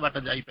ମାନେ କେତେ ବାଟ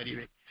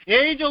ଯାଇପାରିବେ।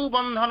 ଏଇ ଯୋଉ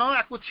ବନ୍ଧନ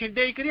ଆକୁ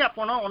ଛିଣ୍ଡେଇକିରି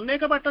ଆପଣ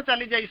ଅନେକ ବାଟ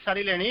ଚାଲି ଯାଇ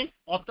ସାରିଲେଣି।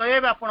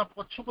 ଅତଏବ ଆପଣ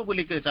ପଛକୁ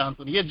ବୁଲିକିରି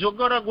ଚାହାନ୍ତୁନି। ଏ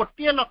ଯୋଗର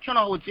ଗୋଟିଏ ଲକ୍ଷଣ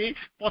ହଉଛି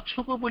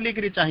ପଛକୁ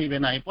ବୁଲିକିରି ଚାହିଁବେ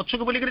ନାହିଁ।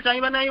 ପଛକୁ ବୁଲିକିରି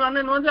ଚାହିଁବେ ନାହିଁ ମାନେ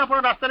ନୁହଁ ଯେ ଆପଣ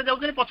ରାସ୍ତାରେ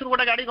ଯାଉଛନ୍ତି ପଛକୁ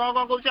ଗୋଟେ ଗାଡି ଗଁ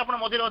ଗଁ କରୁଛି ଆପଣ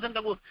ମଝିରେ ଅଛନ୍ତି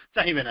ତାକୁ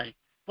ଚାହିଁବେ ନାହିଁ।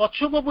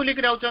 ପଛକୁ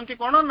ବୁଲିକିରି ଯାଉଛନ୍ତି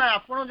କଣ ନା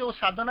ଆପଣ ଯୋଉ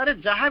ସାଧନାରେ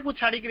ଯାହାକୁ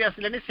ଛାଡିକିରି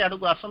ଆସିଲେନି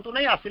ସିଆଡକୁ ଆସନ୍ତୁ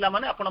ନାହିଁ। ଆସିଲା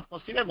ମାନେ ଆପଣ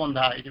ଫସିବେ,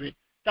 ବନ୍ଧା ହେଇଯିବେ।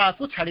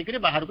 ତାକୁ ଛାଡିକିରି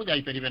ବାହାରକୁ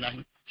ଯାଇପାରିବେ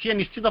ନାହିଁ। ସିଏ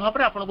ନିଶ୍ଚିତ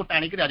ଭାବରେ ଆପଣଙ୍କୁ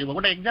ଟାଣିକିରି ଆସିବ।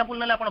 ଗୋଟେ ଏକ୍ଜାମ୍ପଲ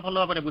ନେଲେ ଆପଣ ଭଲ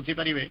ଭାବରେ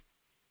ବୁଝିପାରିବେ।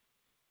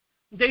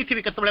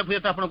 ଦେଇଥିବି କେତେବେଳେ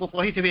ହୁଏତ ଆପଣଙ୍କୁ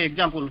କହିଥିବି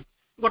ଏକ୍ଜାମ୍ପଲ।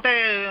 ଗୋଟେ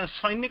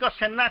ସୈନିକ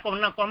ସେନା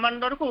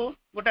କମାଣ୍ଡରକୁ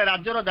ଗୋଟେ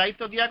ରାଜ୍ୟର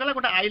ଦାୟିତ୍ୱ ଦିଆଗଲା।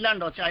 ଗୋଟେ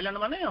ଆଇଲାଣ୍ଡ ଅଛି, ଆଇଲାଣ୍ଡ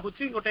ମାନେ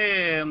ହଉଛି ଗୋଟେ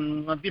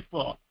ଦ୍ୱୀପ,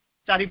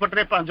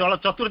 ଚାରିପଟରେ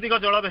ଚତୁର୍ଦିଗ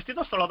ଜଳ ବେଷ୍ଟିତ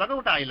ସ୍ଥଳଭାଗ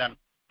ଗୋଟେ ଆଇଲାଣ୍ଡ।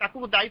 ତାକୁ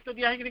ଦାୟିତ୍ୱ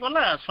ଦିଆ ହେଇକି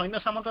ଗଲା, ସୈନ୍ୟ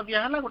ସାମନ୍ତ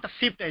ଦିଆହେଲା, ଗୋଟେ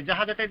ସିପ୍ଟ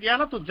ଜାହାଜଟେ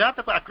ଦିଆହେଲା, ତୁ ଯା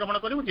ତାକୁ ଆକ୍ରମଣ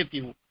କରିବୁ,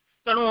 ଜିତିବୁ।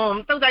 ତେଣୁ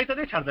ତାକୁ ଦାୟିତ୍ୱ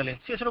ଦେଇ ଛାଡ଼ିଦେଲେ।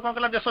 ସିଏ ସେଠୁ କଣ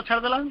କଲା, ଦେଶ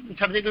ଛାଡ଼ିଦେଲା,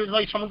 ଛାଡ଼ି ଦେଇକି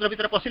ନଈ ସମୁଦ୍ର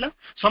ଭିତରେ ପଶିଲା।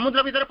 ସମୁଦ୍ର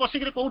ଭିତରେ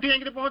ପଶିକିରି କୋଉଠି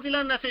ଯାଇକିରି ପହଞ୍ଚିଲା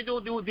ନା ସେଇ ଯୋଉ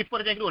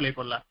ଦ୍ୱୀପରେ ଯାଇକିରି ଓହ୍ଲେଇ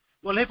ପଡିଲା।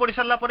 ଓହ୍ଲେଇ ପଡି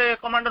ସାରିଲା ପରେ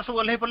କମାଣ୍ଡର ସବୁ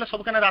ଓହ୍ଲେଇ ପଡିଲେ,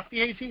 ସବୁ କାହିଁକି ରାତି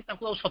ହେଇଛି,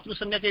 ତାଙ୍କୁ ଆଉ ଶତ୍ରୁ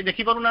ସୈନ୍ୟ କେହି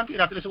ଦେଖି ପାରୁନାହାନ୍ତି।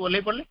 ରାତିରେ ସବୁ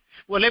ଓହ୍ଲେଇ ପଡିଲେ।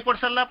 ଓହ୍ଲେଇ ପଡି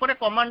ସାରିଲା ପରେ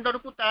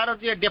କମାଣ୍ଡରକୁ ତାର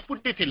ଯିଏ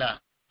ଡେପୁଟି ଥିଲା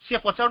ସିଏ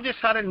ପଚାରୁଛି,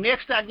 ସାର୍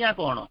ନେକ୍ସଟ ଆଜ୍ଞା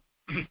କଣ?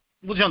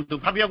 ବୁଝନ୍ତୁ,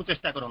 ଭାବିବାକୁ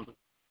ଚେଷ୍ଟା କରନ୍ତୁ,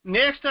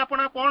 ନେକ୍ସଟ ଆପଣ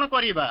କଣ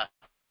କରିବା?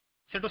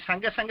 ସେଠୁ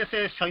ସାଙ୍ଗେ ସାଙ୍ଗେ ସେ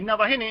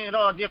ସୈନ୍ୟବାହିନୀର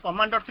ଯିଏ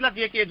କମାଣ୍ଡର ଥିଲା,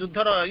 ଯିଏ କି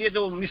ଯୁଦ୍ଧର ଇଏ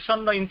ଯୋଉ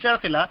ମିଶନର ଇନଚାର୍ଜ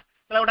ଥିଲା,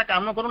 ତାହେଲେ ଗୋଟେ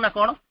କାମ କରୁ ନା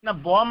କଣ ନା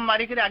ବମ୍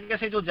ମାରିକିରି ଆଗେ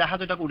ସେ ଯୋଉ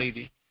ଜାହାଜଟାକୁ ଉଡେଇ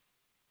ଦିଏ।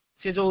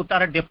 ସେ ଯୋଉ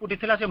ତାର ଡେପୁଟି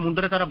ଥିଲା ସେ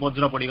ମୁଣ୍ଡରେ ତାର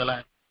ବଜ୍ର ପଡିଗଲା।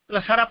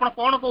 ସାର୍ ଆପଣ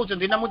କଣ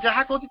କହୁଛନ୍ତି? ନା ମୁଁ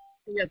ଯାହା କହୁଛି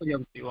ସେଇଆ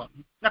କରିବାକୁ ପଡିବ।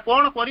 ନା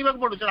କଣ କରିବାକୁ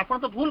ପଡୁଛି? ଆପଣ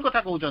ତ ଭୁଲ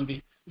କଥା କହୁଛନ୍ତି।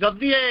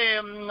 ଯଦି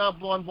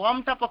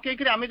ବମ୍ ଟା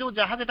ପକେଇକିରି ଆମେ ଯୋଉ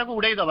ଜାହାଜଟାକୁ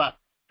ଉଡେଇ ଦବା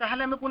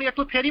ତାହେଲେ ଆମେ ପୁଣି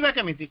ଏଠୁ ଫେରିବା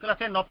କେମିତି? କହିଲା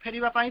ସେ ନ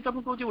ଫେରିବା ପାଇଁ ତ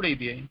ମୁଁ କହୁଛି ଉଡେଇ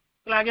ଦିଏ।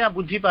 କହିଲା ଆଜ୍ଞା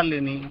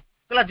ବୁଝିପାରିଲେନି।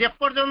 କହିଲା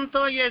ଯେପର୍ଯ୍ୟନ୍ତ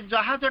ଇଏ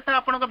ଜାହାଜଟା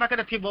ଆପଣଙ୍କ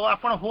ପାଖରେ ଥିବ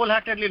ଆପଣ ହୋଲ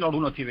ହାର୍ଟେଡଲି ଲଢୁ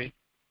ନଥିବେ।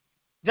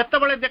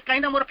 ଯେତେବେଳେ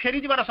କାହିଁକି ନା ମୋର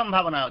ଫେରିଯିବାର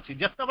ସମ୍ଭାବନା ଅଛି,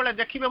 ଯେତେବେଳେ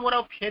ଦେଖିବେ ମୋର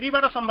ଆଉ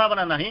ଫେରିବାର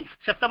ସମ୍ଭାବନା ନାହିଁ,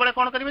 ସେତେବେଳେ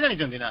କଣ କରିବେ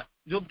ଜାଣିଛନ୍ତି ନା?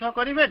 ଯୁଦ୍ଧ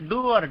କରିବେ, ଡୁ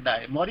ଅର୍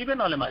ଡାଏ, ମରିବେ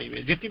ନହେଲେ ମାରିବେ।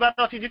 ଜିତିବାର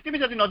ଅଛି ଜିତିବି,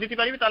 ଯଦି ନ ଜିତି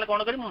ପାରିବି ତାହେଲେ କଣ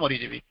କରିବି? ମୁଁ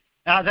ମରିଯିବି।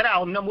 ଏହା ଦ୍ୱାରା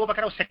ଅନ୍ୟ ମୋ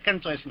ପାଖରେ ଆଉ ସେକେଣ୍ଡ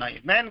ଚଏସ୍ ନାହିଁ।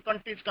 Man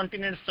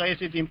continent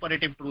choice is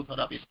ଇମ୍ପରେଟିଭ୍ truth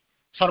ଅର୍ ଅବିସ୍।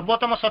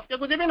 ସର୍ବୋତ୍ତମ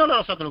ସତ୍ୟକୁ ଯିବି ନହେଲେ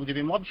ଅସତ୍ୟକୁ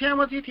ଯିବି, ମଝିଆ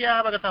ମଝି ଠିଆ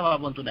ହେବା କଥା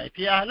ଭାବନ୍ତୁ ନାହିଁ।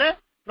 ଠିଆ ହେଲେ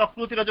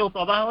ପ୍ରକୃତିର ଯୋଉ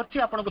ପ୍ରବାହ ଅଛି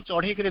ଆପଣଙ୍କୁ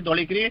ଚଢିକିରି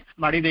ଦଳିକିରି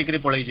ମାଡି ଦେଇକିରି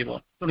ପଳେଇଯିବ।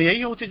 ତେଣୁ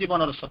ଏଇ ହଉଛି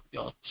ଜୀବନର ସତ୍ୟ।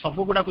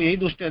 ସବୁ ଗୁଡାକୁ ଏଇ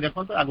ଦୃଷ୍ଟିରେ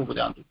ଦେଖନ୍ତୁ, ଆଗକୁ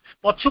ଯାଆନ୍ତୁ।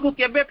 ପଛକୁ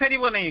କେବେ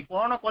ଫେରିବ ନାହିଁ।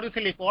 କଣ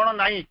କରିଥିଲି କଣ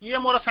ନାହିଁ, କିଏ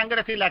ମୋର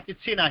ସାଙ୍ଗରେ ଥିଲା,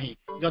 କିଛି ନାହିଁ।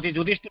 ଯଦି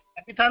ଯୁଧିଷ୍ଠିର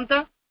ଡାକିଥାନ୍ତା,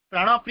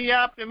 ପ୍ରାଣପ୍ରିୟା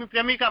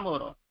ପ୍ରେମିକା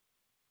ମୋର,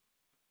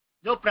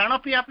 ଯୋଉ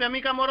ପ୍ରାଣପ୍ରିୟା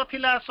ପ୍ରେମିକା ମୋର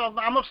ଥିଲା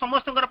ଆମ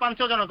ସମସ୍ତଙ୍କର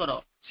 5 ଜଣଙ୍କର,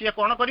 ସିଏ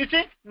କଣ କରିଛି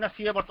ନା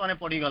ସିଏ ବର୍ତ୍ତମାନ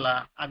ପଡିଗଲା,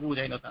 ଆଗକୁ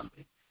ଯାଇନଥାନ୍ତେ।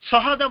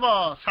 ସହଦେବ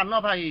ସାନ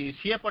ଭାଇ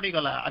ସିଏ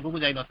ପଡିଗଲା, ଆଗକୁ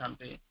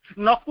ଯାଇନଥାନ୍ତେ।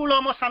 ନକୁଳ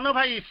ମୋ ସାନ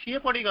ଭାଇ ସିଏ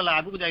ପଡିଗଲା,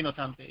 ଆଗକୁ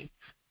ଯାଇନଥାନ୍ତେ।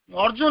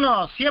 ଅର୍ଜୁନ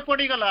ସିଏ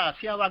ପଡିଗଲା,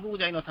 ସିଏ ଆଉ ଆଗକୁ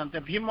ଯାଇନଥାନ୍ତେ।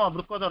 ଭୀମ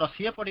ବୃକୋଦର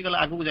ସିଏ ପଡିଗଲା,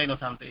 ଆଗକୁ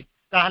ଯାଇନଥାନ୍ତେ।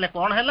 ताहले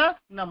कौन हैला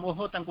ना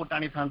मोह तांको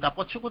टाणी था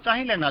पछकू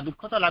चाहिए ना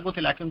दुख तो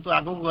लगुला किंतु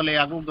आगू गले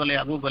आगू गले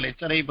आगू गले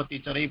चरईबती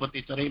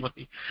चरईबती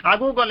चरईबती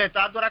आगू गले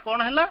ता द्वारा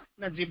कौन हैला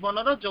ना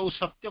जीवन जो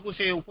सत्य को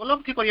से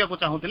उपलब्धि करने को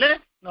चाहूले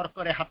नरक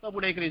हाथ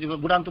बुड़े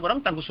बुड़ातु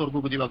बरम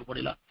स्वर्ग को जावाक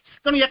पड़ा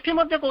तेणु ये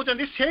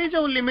कहते से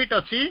जो लिमिट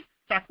अच्छी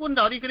ताकू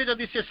धरिक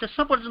जदि से शेष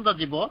पर्यंत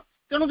जीव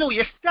तेणु जो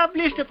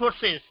एस्टाब्लिश्ड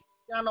फोर्सेस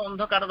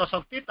अंधकार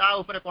शक्ति ता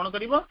उपरे कौन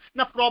करिवो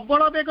ना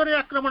प्रबल बेगर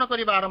आक्रमण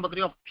करने आरंभ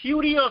कर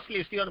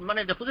फ्यूरियसली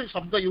माने देखु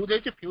शब्द यूज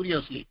होइछ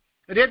फ्यूरियसली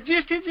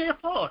रेजिस्ट इज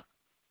एफर्ट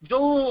जो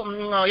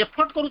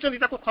एफर्ट करूछन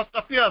ताको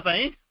टपिया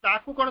पई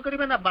ताको कौन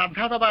करिवे ना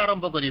बाधा दबा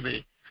आरंभ करिवे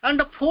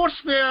एंड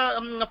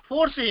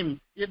फोर्स हिम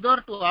इधर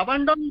टू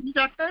अबैंडन हिज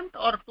अटेम्प्ट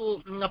और टू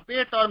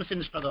पे टर्म्स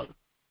इन स्ट्रगल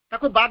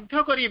ताको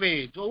बाध्य करिवे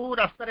जो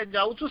रास्ता रे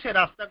जाउछु से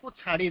रास्ता को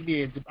छाड़ी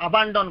दिए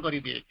अबैंडन करि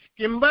दिए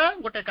किंबा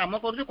गोटे काम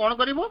करूछु कोन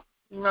करिवो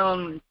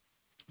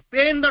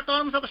पे in the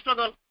terms of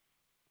struggle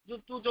जो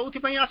तू जो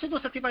आसी तो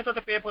से ते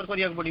पे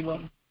करिया पड़ो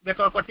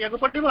बेक कटिया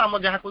पड़ो आम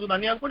जहाँ कुछ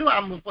मानिया पड़ो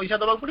आम पैसा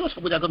दबा पड़ो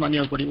सब जाक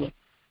मानिया पड़ो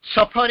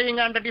suffering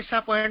and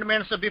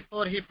disappointments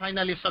before he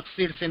finally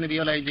succeeds in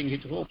realising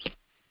his hopes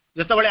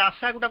जिते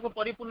आशा गुटा को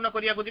परिपूर्ण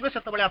करिया को दिबे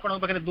सेतबेले आपन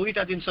पाखरे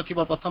दुईटा जिंस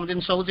थिबो प्रथम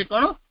जिंस होउची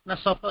कोन ना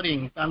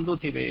सफरिंग कांदु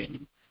थिबे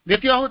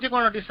द्वितीय होउची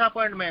कोन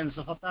डिसअपॉइंटमेंट्स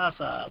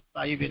हताशा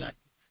पाइबे ना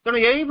तेणु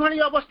यही भली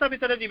अवस्था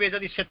भितर जीवे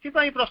जदि सेथि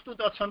पई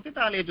प्रस्तुत अछंती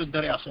ताले युद्ध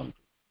रे आसंतु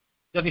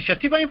जदि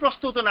सेथिपाई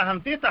प्रस्तुत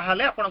नहांती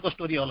ताहले आपनको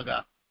स्टोरी अलगा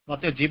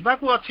मते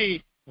जीवाकू अछि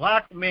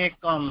व्हाट मे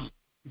कम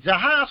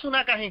जहाँ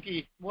आसुना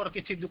कहीं मोर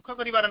किसी दुख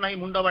करिवार नाही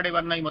मुंड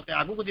बाड़ेबार नाही मते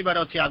आगु को दिबार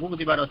अछि आगु को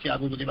दिबार अछि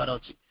आगु को दिबार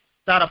अछि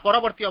तार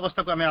परवर्ती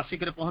अवस्था को हमें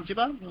आसिक रे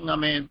पहुंचीबा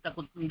हमें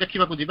ताकू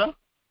देखिबा को दिबा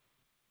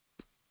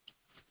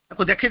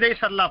ताकू देखि देई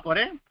सरला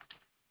परे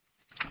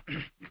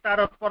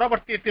तार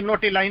परवर्ती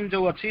तीनोटी लाइन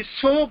जो अछि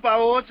सो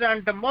boughs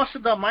and must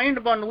the mind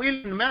burn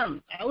will in man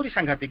आउरी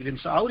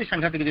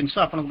सांघातिक जिंस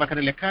आपन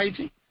पाखरे लेखा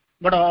आइछि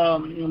बड़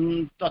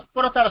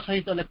तत्परतार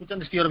सहित लिखुं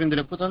श्री अरविंद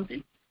लिखुं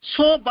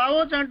सो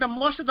boughs and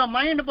must the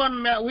mind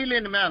burn will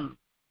in man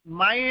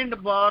mind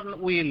burn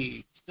will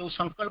जो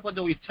संकल्प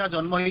जो इच्छा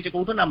जन्म होइछ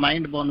कोठो ना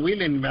mind burn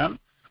will in man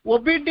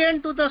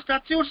obedient to the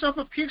statutes of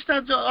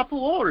fixed of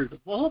old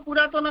बहु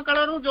पुरातन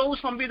कालरू जो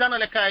संविधान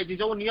लेखा आइछि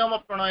जो नियम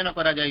प्रणयन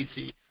करा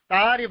जाइछि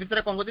तार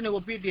भितर कोन कहते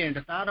ओबीडिएंट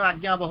तार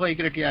आज्ञा बह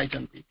होइक रेटी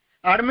आइछंती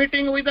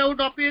एडमिटिंग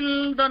विदाउट अपील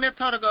द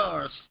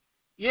नेथरगर्स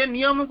ये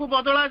नियम को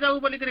बदला जाऊ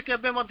बोली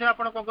केबे मध्य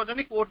आपण कोन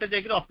करछनी कोर्ट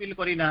जाई अपील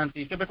करी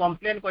नांती केबे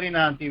कंप्लेन करी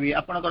नांती भी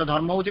आपनकर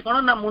धर्म होउची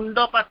कोन ना मुंड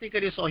पाती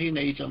करी सही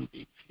नै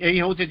चंती एही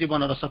होउची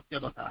जीवनर सत्य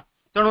कथा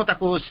तेणु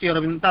ताको श्री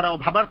अरविंद तार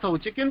भावार्थ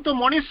होउची किंतु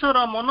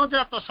मनुष्यर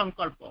मनोजात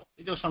संकल्प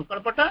ए जो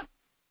संकल्पटा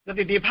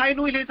जदि डिवाइन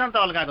विल हेतांता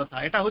अलगा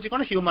कथा एटा होउची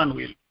कोन ह्यूमन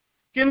विल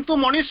किंतु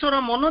मनुष्यर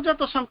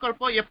मनोजात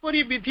संकल्प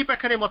एपरी विधि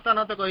पाखरे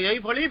मतानत कर एही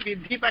भली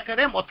विधि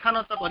पाखरे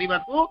मतानत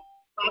करिबाकू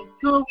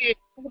बाध्य हुए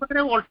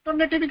पाखरे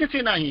अल्टरनेटिव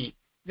किछि नाही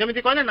जमी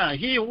कहले ना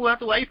ही हु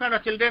हाथ वाइफ एंड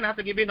चिल्ड्रेन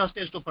हाथ गिवन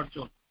स्टेज टू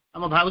फॉर्च्यून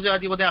आम भाउज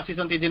आज बोधे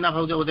आसी जिना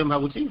भाउज बोधे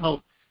भावुची हौ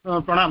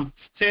प्रणाम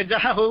से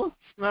जहाँ हो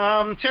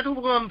से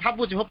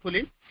भावुची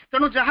होपफुली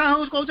तेणु जहाँ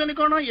हूँ कहते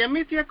कौन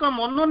एमती एक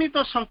मनोनीत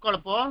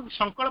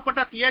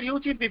संकल्पटा तैयारी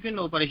होची विभिन्न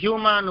उपर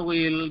ह्यूमन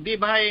विल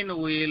डिवाइन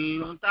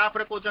विल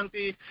तापर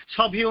कहते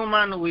सब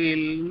ह्यूमन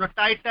विल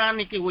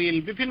टाइटानिक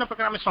विल विभिन्न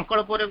प्रकार आम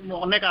संकल्प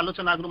अनेक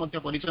आलोचना आगु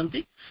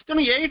करिसेंती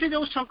तेणु ये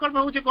जो संकल्प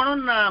होची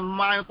कौन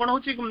ना कौन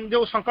होची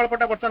जो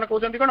संकल्पटा बर्तमान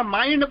कहते कौन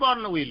माइंड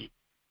बर्न विल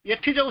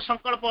एठी जो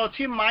संकल्प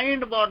अच्छी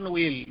माइंड बर्न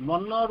विल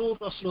मनरू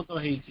प्रस्तुत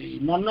होती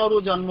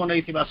मनरू जन्म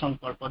नहीं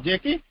संकल्प जे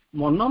कि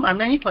मन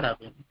मान ही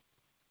खराब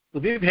टू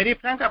बी भेरी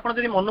फ्रांक आप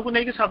मन को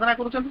लेकिन साधना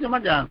करमा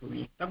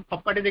जातुनी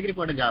फपाटी देखिए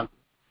कड़े जातु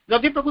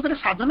जदि प्रकृत में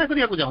साधना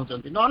करने को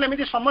चाहते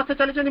ना समस्ते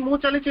चली मुझे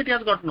चली it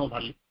has got no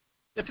value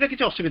एथे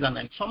किसी असुविधा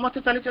ना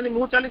समस्ते चली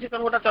मुझे चली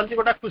गोटा चलती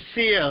गोटा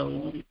खुशी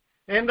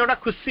एम गोटा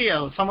खुशी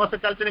समस्ते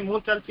चलते मुझे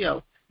चलती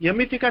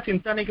एमतीका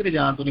चिंता नहीं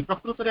जातुनी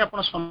प्रकृत में आप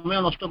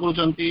समय नष्ट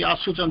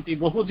करुँच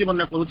बहुत जीवन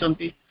में करुँच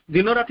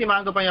दिन राति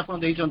माँ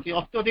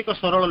अत्यधिक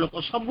सरल लोक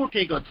सब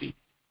ठीक अच्छी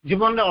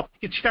जीवन में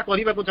किछिटा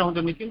करने को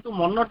चाहते किंतु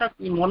मनटा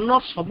मन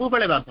सब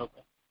बेले बाधक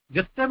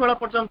जिते बेल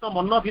पर्यंत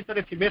मन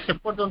भितर थे से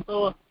पर्यंत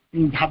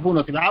भावु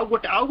न आउ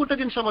गोटे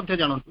जिनस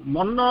जानतु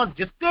मन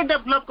जिते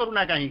डेभलप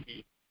करूना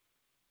कहीं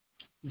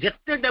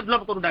जिते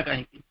डेभलप करूना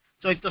कहीं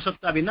चैत्य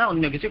सत्ता बिना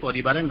अन्य किसी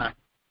करें ना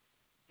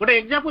गोटे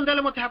एग्जांपल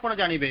देले मते आपण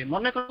जानिबे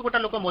मन कर गोटा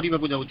लोक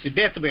मरिबाकू जाउछि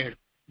डेथ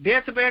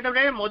बेड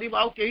रे मरिब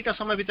आउ केईटा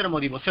समय भितर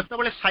मरिब सेते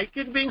बेले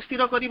साइकिक बीइंग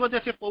स्थिर करिवो जे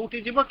से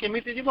कोउठी जीव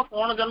केमिति जीव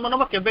कोन जन्म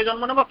नब केबे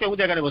जन्म नब केउ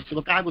जगह रे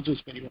बसिबो काहा को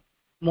चूज करिवो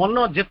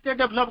मन जिते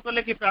डेभलप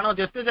कले कि प्राण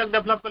जिते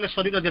डेभलप कले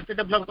शरीर जिते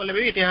डेभलप कले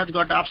भी it has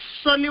got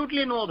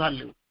absolutely no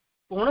value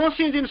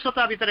कौनसी जिनस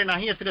ता भितर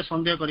नाही एथिरे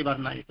संदेह करिवार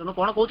नाही तेणु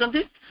कोन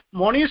कहउचंती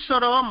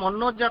मनुष्यर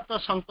मनोजात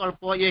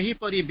संकल्प यही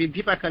परि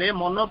विधि पाखरे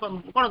मन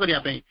कोन करिया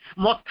पई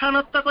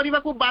मथानत करबा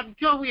को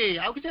बाध्य हुए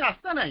आउ किछि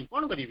रास्ता नाही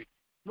कोन करिवि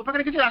मो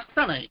पाखरे किछि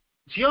रास्ता नाही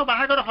झियो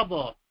बाहागर हब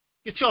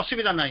किसी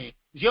असुविधा ना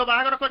झील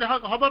बाहागर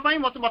हम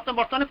मत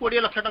बर्तमान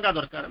 20 लाख टका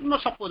दरकार मैं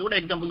सपोज गोटे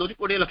एक्जामपल दूसरी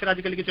 20 लाख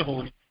आजिकल किसी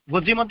होनी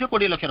भोजी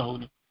 20 लाख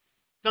होनी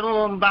ତେଣୁ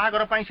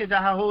ବାହାଘର ପାଇଁ ସେ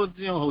ଯାହା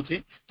ହଉଛି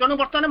ତେଣୁ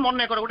ବର୍ତ୍ତମାନ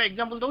ମନେକର ଗୋଟେ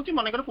ଏକ୍ଜାମ୍ପଲ ଦଉଛି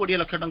ମନେକର 20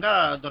 ଲକ୍ଷ ଟଙ୍କା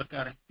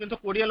ଦରକାର କିନ୍ତୁ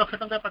 20 ଲକ୍ଷ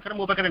ଟଙ୍କା ପାଖରେ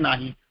ମୋ ପାଖରେ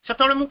ନାହିଁ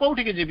ସେତେବେଳେ ମୁଁ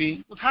କୋଉଠିକି ଯିବି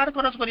ମୁଁ ଧାର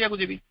କରଜ କରିବାକୁ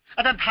ଯିବି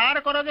ଆଚ୍ଛା ଧାର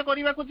କରଜ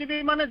କରିବାକୁ ଯିବି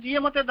ମାନେ ଯିଏ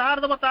ମତେ ଧାର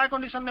ଦବ ତା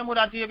କଣ୍ଡିସନରେ ମୁଁ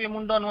ରାଜି ହେବି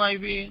ମୁଣ୍ଡ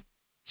ନୁଆଇବି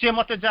ସିଏ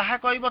ମତେ ଯାହା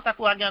କହିବ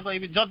ତାକୁ ଆଜ୍ଞା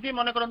କହିବି ଯଦି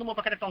ମନେ କରନ୍ତୁ ମୋ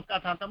ପାଖରେ ଟଙ୍କା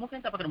ଥାନ୍ତା ମୁଁ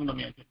କାହିଁ ତା ପାଖରେ ମୁଣ୍ଡ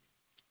ନୁଆଇବି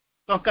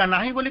ଟଙ୍କା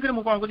ନାହିଁ ବୋଲିକରି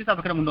ମୁଁ କଣ କରୁଛି ତା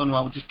ପାଖରେ ମୁଣ୍ଡ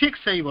ନୁଆଉଛି ଠିକ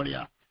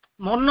ସେଇଭଳିଆ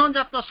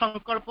ମନୋଜାତ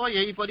ସଂକଳ୍ପ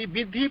ଏଇପରି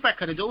ବିଧି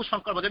ପାଖରେ ଯୋଉ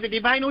ସଂକଳ୍ପ ଯଦି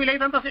ଡିଭାଇନ ୱିଲ୍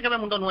ହେଇଥାନ୍ତା ସେ କେବେ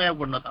ମୁଣ୍ଡ ନୁଆଇବାକୁ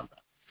ପଡିନଥାନ୍ତା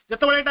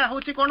ଯେତେବେଳେ ଏଇଟା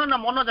ହଉଛି କଣ ନା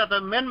ମନୋଜାତ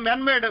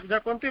ମ୍ୟାନ୍ ମେଡ୍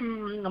କୁହନ୍ତି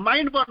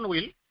ମାଇଣ୍ଡ ବର୍ନ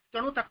ୱିଲ୍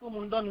ତେଣୁ ତାକୁ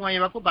ମୁଣ୍ଡ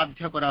ନୁଆଇବାକୁ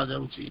ବାଧ୍ୟ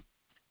କରାଯାଉଛି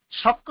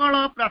ସକଳ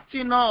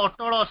ପ୍ରାଚୀନ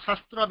ଅଟଳ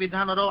ଶାସ୍ତ୍ର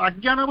ବିଧାନର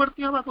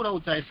ଆଜ୍ଞାନବର୍ତ୍ତୀ ହେବାକୁ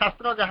ରହୁଥାଏ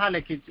ଶାସ୍ତ୍ର ଯାହା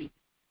ଲେଖିଛି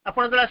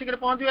ଆପଣ ଯେତେବେଳେ ଆସିକି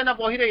ପହଞ୍ଚିବେ ନା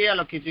ବହିରେ ଏଇଆ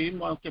ଲେଖିଛି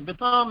କେବେ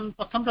ତ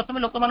ପ୍ରଥମେ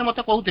ଲୋକମାନେ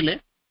ମତେ କହୁଥିଲେ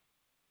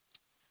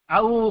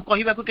ଆଉ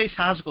କହିବାକୁ କେହି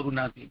ସାହସ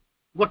କରୁନାହାନ୍ତି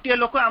ଗୋଟିଏ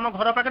ଲୋକ ଆମ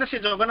ଘର ପାଖରେ ସେ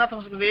ଜଗନ୍ନାଥ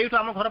ଏଇଠୁ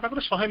ଆମ ଘର ପାଖରୁ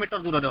 100 ମିଟର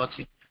ଦୂରରେ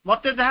ଅଛି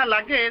ମତେ ଯାହା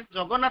ଲାଗେ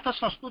ଜଗନ୍ନାଥ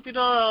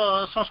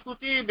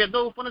ସଂସ୍କୃତି ବେଦ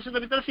ଉପନିଷଦ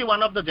ଭିତରେ ସେ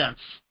ୱାନ୍ ଅଫ୍ ଦ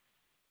ଜାନ୍ସ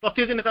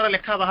ପ୍ରତିଦିନ ତାର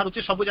ଲେଖା ବାହାରୁଛି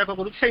ସବୁ ଯାକ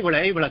କରୁଛି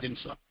ଏଇଭଳିଆ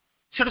ଜିନିଷ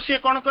ସେଠୁ ସିଏ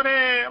କଣ କରେ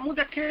ମୁଁ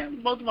ଦେଖେ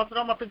ବହୁତ ଭଦ୍ର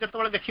ମତେ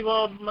ଯେତେବେଳେ ଦେଖିବ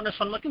ମାନେ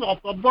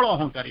ପ୍ରବଳ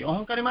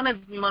ଅହଙ୍କାରୀ ମାନେ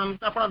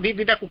ଆପଣ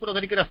ଦିଟା କୁକୁର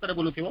ଧରିକି ରାସ୍ତାରେ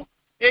ବୁଲୁଥିବ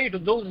ଏଇଠୁ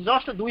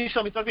ଜଷ୍ଟ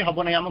 200 ମିଟର ବି ହବ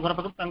ନାହିଁ ଆମ ଘର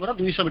ପାଖରୁ ତାଙ୍କର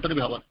 200 ମିଟର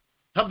ବି ହବନି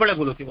ସବୁବେଳେ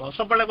ବୁଲୁଥିବ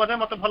ସବୁବେଳେ ବୋଧେ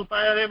ମତେ ଭଲ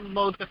ପାଏ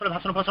ବହୁତ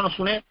କେତେବେଳେ ଭାଷଣ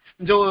ଶୁଣେ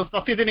ଯୋଉ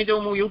ପ୍ରତିଦିନ ଯୋଉ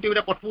ମୁଁ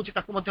ୟୁଟ୍ୟୁବରେ ପଠଉଛି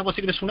ତାକୁ ମଧ୍ୟ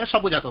ବସିକିରି ଶୁଣେ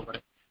ସବୁ ଯାକ କରେ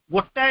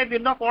ଗୋଟାଏ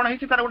ଦିନ କଣ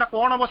ହେଇଛି ତାର ଗୋଟେ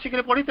କଣ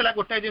ବସିକିରି ପଢିଥିଲା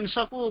ଗୋଟାଏ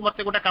ଜିନିଷକୁ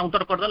ମତେ ଗୋଟେ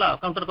କାଉଣ୍ଟର କରିଦେଲା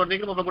କାଉଣ୍ଟର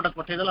କରିଦେଇକି ମୋ ଗୋଟେ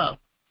ପଠେଇଦେଲା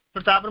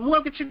ତାପରେ ମୁଁ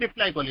ଆଉ କିଛି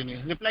ରିପ୍ଲାଏ କଲିନି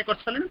ରିପ୍ଲାଏ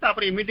କରିସାରିଲିନି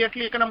ତାପରେ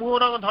ଇମିଡିଏଟଲି କାରଣ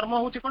ମୋର ଧର୍ମ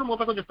ହଉଛି କଣ ମୋ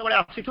ପାଖକୁ ଯେତେବେଳେ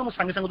ଆସିଥିବ ମୁଁ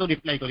ସାଙ୍ଗେ ସାଙ୍ଗେ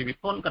ରିପ୍ଲାଏ କରିବି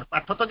ଫୋନ କର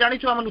ପାଠ ତ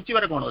ଜାଣିଛୁ ଆମ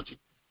ଲୁଚିବାରେ କଣ ଅଛି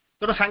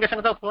ତେଣୁ ସାଙ୍ଗେ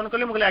ସାଙ୍ଗେ ତାକୁ ଫୋନ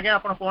କଲି ମୁଁ କହିଲି ଆଜ୍ଞା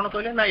ଆପଣ କଣ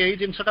କହିଲେ ନା ଏଇ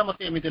ଜିନିଷଟା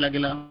ମତେ ଏମିତି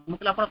ଲାଗିଲା ମୁଁ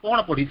କହିଲି ଆପଣ କଣ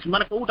ପଢିଛି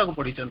ମାନେ କୋଉଟାକୁ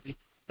ପଢିଛନ୍ତି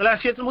ତାହେଲେ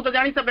ସିଏ ମୁଁ ତ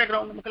ଜାଣିଛି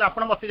ବ୍ୟାକଗ୍ରାଉଣ୍ଡ ମୁଁ କହିଲି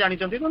ଆପଣ ମତେ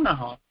ଜାଣିଛନ୍ତି ତ ନା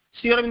ହଁ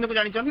ଶ୍ରୀ ଅରବିନ୍ଦକୁ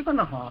ଜାଣିଛନ୍ତି ତ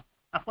ନା ହଁ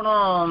ଆପଣ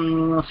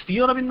ଶ୍ରୀ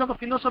ଅରବିନ୍ଦଙ୍କ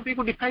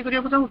ଫିଲୋସଫିକୁ ଡିଫାଇ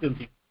କରିବାକୁ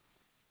ଚାହୁଁଛନ୍ତି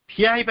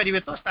ଠିଆ ହେଇପାରିବେ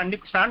ତ ଷ୍ଟାଣ୍ଡ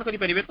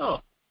କରିପାରିବେ ତ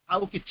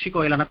ଆଉ କିଛି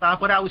କହିଲା ନା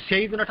ତାପରେ ଆଉ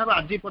ସେଇ ଦିନ ଠାରୁ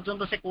ଆଜି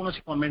ପର୍ଯ୍ୟନ୍ତ ସେ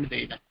କୌଣସି କମେଣ୍ଟ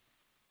ଦେଇନାହିଁ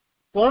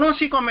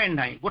କୌଣସି କମେଣ୍ଟ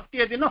ନାହିଁ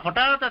ଗୋଟିଏ ଦିନ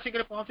ହଠାତ୍ ଆସିକି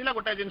ପହଞ୍ଚିଲା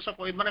ଗୋଟାଏ ଜିନିଷ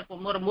ମାନେ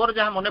ମୋର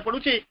ଯାହା ମନେ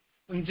ପଡୁଛି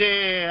ଯେ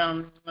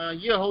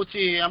ଇଏ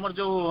ହଉଛି ଆମର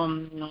ଯୋଉ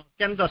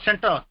କେନ୍ଦ୍ର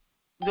ସେଣ୍ଟର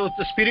ଯୋଉ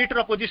ସ୍ପିରିଟ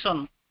ର ପୋଜିସନ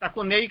ତାକୁ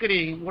ନେଇକରି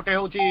ଗୋଟେ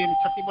ହଉଛି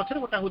ଛାତି ପଛରେ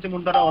ଗୋଟେ ହଉଛି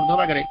ମୁଣ୍ଡର ଅର୍ଦ୍ଧ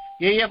ଭାଗରେ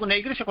ଏଇଆକୁ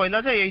ନେଇକରି ସେ କହିଲା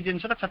ଯେ ଏଇ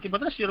ଜିନିଷଟା ଛାତି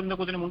ପଛରେ ଶ୍ରୀ ଅରବିନ୍ଦ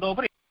କହୁଛନ୍ତି ମୁଣ୍ଡ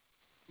ଉପରେ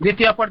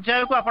ଦ୍ୱିତୀୟ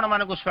ପର୍ଯ୍ୟାୟକୁ ଆପଣ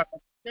ମାନଙ୍କୁ ସ୍ୱାଗତ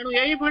ତେଣୁ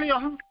ଏଇଭଳି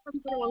ଅହଙ୍କାର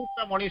ଭିତରେ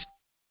ରହୁଥିବା ମଣିଷ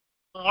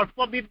ଅଳ୍ପ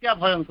ବିଦ୍ୟା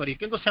ଭୟଙ୍କରୀ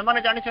କିନ୍ତୁ ସେମାନେ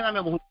ଜାଣିଛନ୍ତି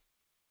ଆମେ ବହୁତ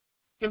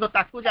କିନ୍ତୁ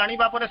ତାକୁ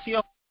ଜାଣିବା ପରେ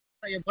ସିଏ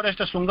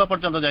ଏଭରେଷ୍ଟ ଶୃଙ୍ଗ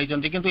ପର୍ଯ୍ୟନ୍ତ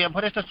ଯାଇଛନ୍ତି କିନ୍ତୁ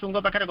ଏଭରେଷ୍ଟ ଶୃଙ୍ଗ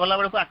ପାଖରେ ଗଲା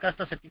ବେଳକୁ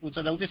ଆକାଶଟା ସେତିକି ଉଚ୍ଚ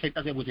ଯାଉଛି ସେଇଟା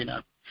ସେ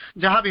ବୁଝିନାହାନ୍ତି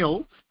ଯାହା ବି ହଉ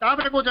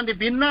ତାପରେ କହୁଛନ୍ତି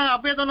ବିନା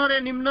ଆବେଦନରେ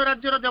ନିମ୍ନ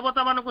ରାଜ୍ୟର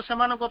ଦେବତା ମାନଙ୍କୁ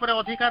ସେମାନଙ୍କ ଉପରେ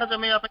ଅଧିକାର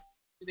ଜମେଇବା ପାଇଁ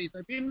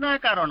ଦେଇଥାଏ ବିନା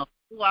କାରଣ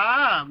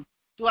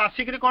ତୁ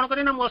ଆସିକିରି କଣ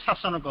କରି ନା ମୋ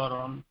ଶାସନ କର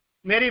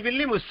ମେରି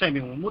ବିଲ୍ଲି ମୁସେମି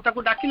ମୁଁ ତାକୁ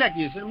ଡାକିଲା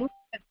କିଏ ମୁଁ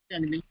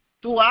ଜାଣିଲି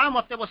ତୁ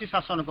ମତେ ବସି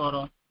ଶାସନ କର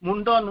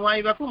ମୁଣ୍ଡ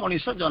ନୁଆଇବାକୁ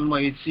ମଣିଷ ଜନ୍ମ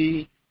ହେଇଛି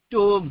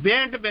ଟୁ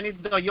ବେଣ୍ଡ ବେନିଥ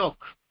ଦ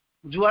ୟୋକ୍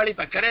ଜୁଆଳି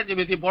ପାଖରେ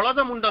ଯେମିତି ବଳଦ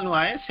ମୁଣ୍ଡ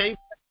ନୁଆଏ ସେଇ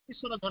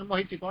ଈଶ୍ୱର ଧର୍ମ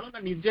ହେଇଛି କଣ ନା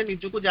ନିଜେ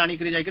ନିଜକୁ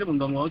ଜାଣିକରି ଯାଇକରି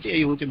ମୁଣ୍ଡ ନୁଆଉଛି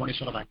ଏଇ ହଉଛି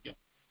ମଣିଷର ଭାଗ୍ୟ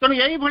ତେଣୁ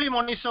ଏଇଭଳି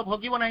ମଣିଷ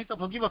ଭୋଗିବ ନାହିଁ ତ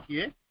ଭୋଗିବ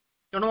କିଏ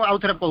ତେଣୁ ଆଉ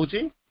ଥରେ କହୁଛି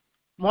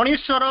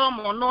ମଣିଷର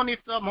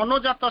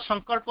ମନୋଜାତ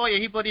ସଂକଳ୍ପ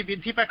ଏହିପରି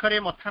ବିଧି ପାଖରେ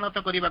ମଥାନତ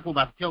କରିବାକୁ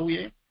ବାଧ୍ୟ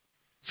ହୁଏ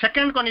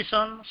ସେକେଣ୍ଡ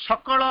କଣ୍ଡିସନ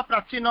ସକଳ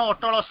ପ୍ରାଚୀନ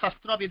ଅଟଳ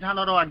ଶାସ୍ତ୍ର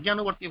ବିଧାନର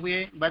ଆଜ୍ଞାନୁବର୍ତ୍ତୀ ହୁଏ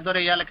ବେଦରେ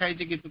ଏଇଆ ଲେଖା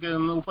ହେଇଛି କି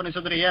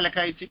ଉପନିଷଦରେ ଏଇଆ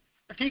ଲେଖା ହେଇଛି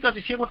ଠିକ ଅଛି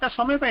ସିଏ ଗୋଟେ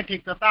ସମୟ ପାଇଁ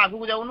ଠିକ ତା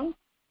ଆଗକୁ ଯାଉନୁ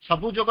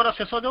ସବୁ ଯୁଗର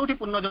ଶେଷ ଯୋଉଠି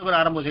ପୂର୍ଣ୍ଣ ଯୁଗର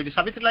ଆରମ୍ଭ ସେଇଠି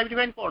ସାବିତ୍ରୀ ଲାଇଫ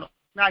ଡିଭାଇନ ପଢ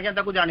ନା ଆଜ୍ଞା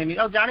ତାକୁ ଜାଣିନି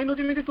ଆଉ ଜାଣିନୁ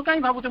ଯେମିତି ତୁ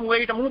କାହିଁ ଭାବୁଛୁ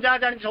ମୁଁ ଯାହା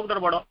ଜାଣିଛି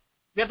ସବୁଠାରୁ ବଡ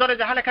ବେଦରେ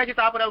ଯାହା ଲେଖା ହେଇଛି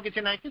ତାପରେ ଆଉ କିଛି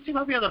ନାହିଁ କିଛି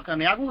ଭାବିବା ଦରକାର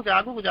ନାହିଁ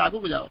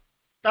ଆଗକୁ ଯାଅ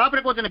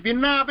ତାପରେ କହୁଛନ୍ତି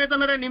ବିନା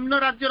ଆବେଦନରେ ନିମ୍ନ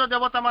ରାଜ୍ୟର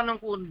ଦେବତା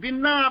ମାନଙ୍କୁ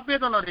ବିନା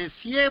ଆବେଦନରେ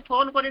ସିଏ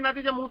ଫୋନ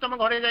କରିନାହାନ୍ତି ଯେ ମୁଁ ତମ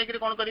ଘରେ ଯାଇକରି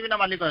କଣ କରିବି ନା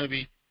ମାଲିକ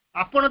ହେବି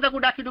ଆପଣ ତାକୁ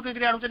ଡାକି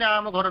ଡୁକିକିରି ଆଣୁଛନ୍ତି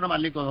ଆମ ଘରର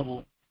ମାଲିକ ହବୁ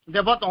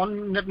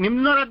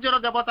ନିମ୍ନ ରାଜ୍ୟର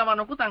ଦେବତା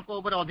ମାନଙ୍କୁ ତାଙ୍କ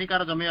ଉପରେ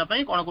ଅଧିକାର ଜମେଇବା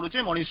ପାଇଁ କଣ କରୁଛି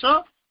ମଣିଷ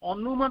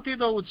ଅନୁମତି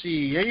ଦଉଛି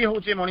ଏଇ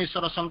ହଉଛି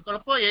ମଣିଷର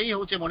ସଂକଳ୍ପ ଏଇ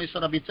ହଉଛି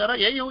ମଣିଷର ବିଚାର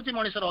ଏଇ ହଉଛି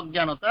ମଣିଷର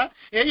ଅଜ୍ଞାନତା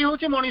ଏଇ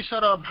ହଉଛି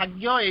ମଣିଷର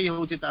ଭାଗ୍ୟ ଏଇ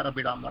ହଉଛି ତାର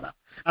ବିଡମ୍ବନା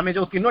ଆମେ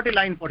ଯୋଉ 3ଟି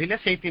ଲାଇନ ପଢିଲେ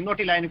ସେଇ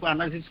 3ଟି ଲାଇନକୁ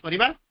ଆନାଲିସିସ୍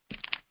କରିବା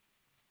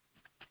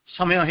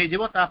ସମୟ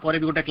ହେଇଯିବ ତାପରେ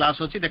ବି ଗୋଟେ କ୍ଲାସ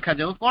ଅଛି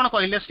ଦେଖାଯାଉ କଣ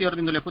କହିଲେ ଶ୍ରୀ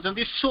ଅରବିନ୍ଦ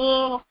ଲେଖୁଛନ୍ତି show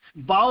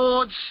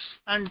ବାଉଜ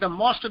and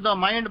must the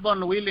mind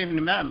burn will in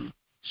man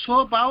show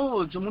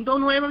ବାଉଜ ମୁଣ୍ଡ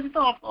ନୁଆଇବାକୁ ତ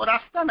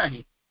ରାସ୍ତା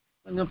ନାହିଁ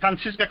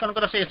ଫ୍ରାନ୍ସିସ୍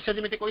ବେକନଙ୍କର ସେ ଏସେ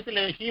ଯେମିତି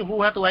କହିଥିଲେ ହି ହୁ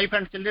ହାଥ୍ wife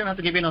and children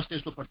Haat given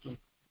ହଷ୍ଟେଜ୍ two fortune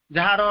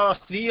ଯାହାର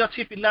ସ୍ତ୍ରୀ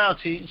ଅଛି ପିଲା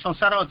ଅଛି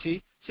ସଂସାର ଅଛି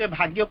ସେ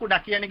ଭାଗ୍ୟକୁ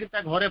ଡାକି ଆଣିକି ତା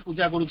ଘରେ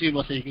ପୂଜା କରୁଛି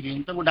ବସେଇକିରି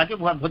ତାକୁ ଡାକି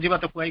ଭୋଜି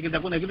ଭାତ ଖୁଆଇକି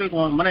ତାକୁ ନେଇକିରି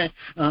ମାନେ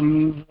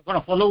କଣ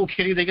ପଲଉ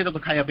କ୍ଷୀରି ଦେଇକି ତାକୁ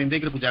ଖାଇବା ପାଇଁ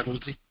ଦେଇକିରି ପୂଜା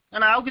କରୁଛି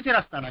କାରଣ ଆଉ କିଛି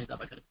ରାସ୍ତା ନାହିଁ ତା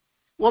ପାଖରେ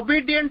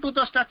obedient to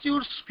the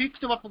statutes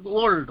fixed of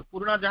old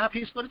ପୁରୁଣା ଯାହା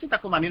ଫିକ୍ସ କରିଛି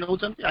ତାକୁ ମାନି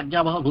ନେଉଛନ୍ତି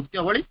ଆଜ୍ଞାବହ ଭୃତ୍ୟ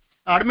ଭଳି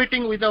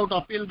admitting without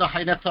appeal the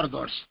higher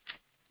gods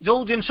ଯୋଉ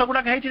ଜିନିଷ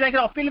ଗୁଡାକ ହେଇଛି ଯାଇକି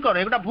ଅପିଲ କର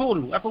ଏଗୁଡା ଭୁଲ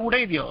ଆକୁ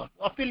ଉଡେଇ ଦିଅ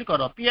ଅପିଲ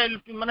କର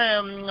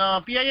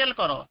ପିଆଇଏଲ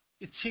କର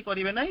କିଛି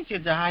କରିବେ ନାହିଁ ସେ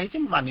ଯାହା ହେଇଛି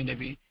ମାନି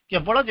ନେବି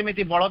केवल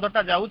जमी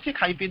बलदटा जाऊँगी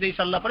खाई पी दे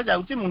सारापर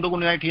जाऊँगी मुंड को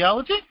नुआई ठिया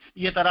होची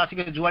ये तार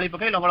आसिक जुआली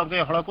पकई लंगल पकई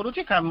हल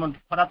करुच्ची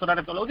खरा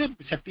तरार चलाऊँगी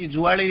से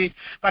जुआली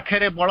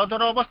पाखे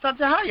बलदर अवस्था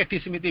जहाँ ये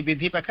सेमती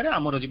विधि पाखे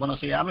आमर जीवन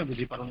से आम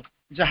बुझीपार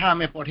जहाँ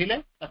आम पढ़ले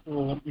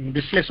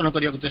विश्लेषण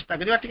करने को चेष्टा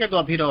करा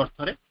गभीर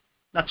अर्थ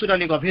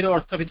न्याचुराली गभीर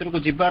अर्थ भीतर को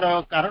जीवार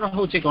कारण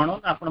हूँ कौन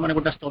आपण मैंने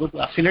गोटे स्तर को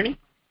आसिले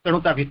तेणु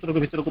ता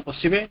भीतर को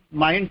पशिबे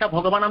माइंडटा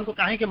भगवान आमको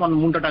कहीं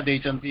मुंडटा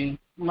देइचंती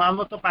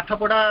आम तो पाठ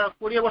पढ़ा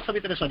 20 वर्ष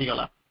भितर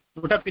सरीगला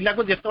गोटे पिला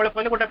को जिते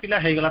कहले गोटे पिला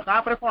होगा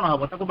तापर कौन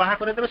हम ताको बाहा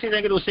करदेवे से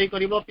जाकि रोषे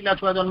कर पिला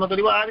छुआ जन्म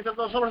कर आ भर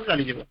 10 वर्ष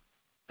चलीज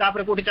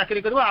तापर कौटी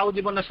चाकरी कर आउ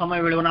जीवन में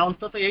समय मिले ना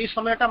अंत यही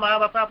समयटा माँ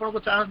बापा आपको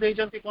चान्स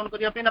देते कौन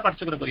करने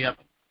पाठचक्र करने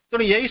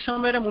तेणु यही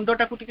समय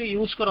मुंडटा को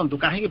यूज करूँ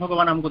कहीं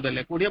भगवान आमको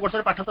देले 20 वर्ष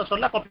पाठ तो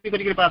सरला कॉपी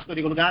करके पास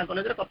करगलु गाँ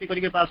कॉलेज कॉपी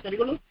करके पास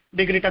करगलु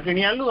डिग्रीटा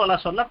किणी आनलु गला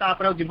सरला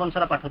तापर जीवन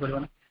सारा पाठ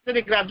करवाना जब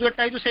ग्राजुएट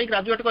हो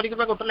ग्राजुएट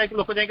करके गोटे लाइक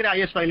लोक जाकर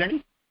आईएएस पाइला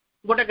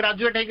गोटे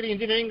ग्राजुएट होकर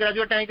इंजीनियरिंग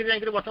ग्राजुएट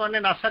होकर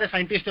बर्तमान नासा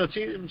साइंटिस्ट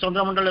अच्छी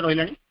चंद्रमंडल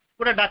रहा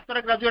गोटे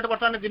डाक्तर ग्राजुएट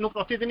बर्तमान दिन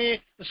प्रतिदिन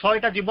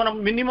 100टा जीवन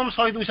मिनिमम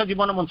 100-200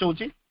 जीवन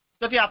बचाऊँगी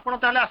जदि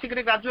आपड़ आसिक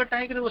ग्राजुएट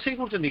होकर रोषे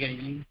कर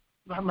कहीं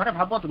मारे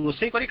भावतु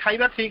रोषे कर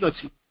खाଇବା ठीक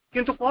अच्छी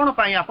किंतु कौन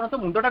आप तो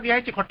मुंडटा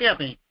दिखाई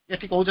खटियापी ये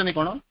कहते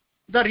कौन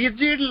the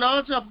rigid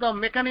laws of the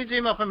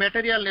mechanism of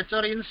material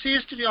nature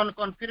insist on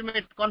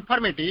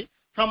conformity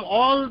from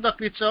all the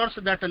creatures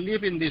that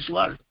live in this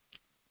world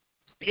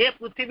ए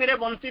पृथ्वी रे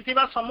बंची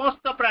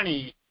समस्त प्राणी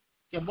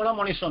केवल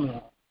मनीष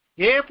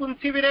नुह ए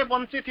पृथ्वी रे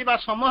बंची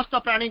समस्त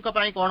प्राणी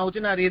कौन हो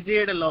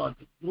रिजिड लॉज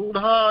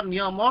दृढ़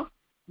नियम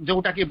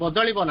जोटा कि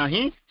बदलिब ना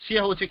सी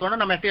हूँ कौन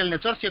ना मटेरियल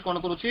नेचर सी कौन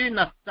करुच्ची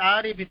ना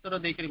तारी भीतर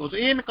देकर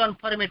इन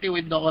conformity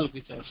with the all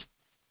creatures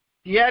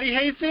या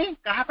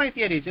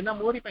ना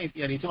मोरी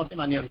मत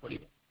मानिया पड़ो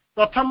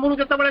प्रथम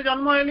मुझे जो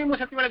जन्म हेली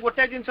मुझे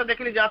गोटे जिन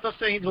देखिली जात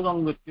ही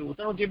ध्रुवं मृत्यु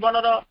तेणु जीवन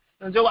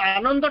जो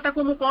आनंदटा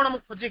को मुझे कौन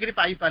खोजिक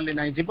पाइपारे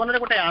ना जीवन में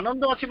गोटे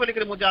आनंद अच्छी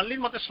बोलिक मुझे जानली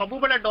मत सब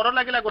डर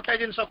लगे गोटे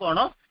जिन कौन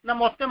ना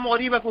मत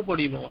मरवा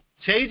पड़ो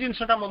से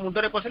जिनसा मो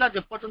मुंडे पशिला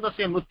जेपर्यंत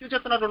सी मृत्यु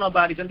चेतना रू न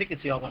बाहरी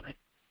किसी हम ना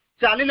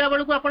चलला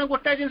बेलू आप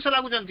गोटे जिन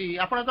लगुच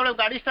जो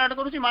गाड़ी स्टार्ट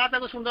करुच्ची माँ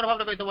ताको सुंदर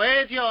भाव कही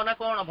ए झील ना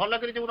कौन भल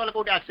कर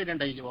कौटे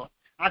आक्सीडेट हो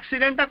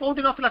आक्सीडेटा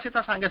कौटी ना सी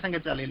सागे सागे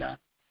चलला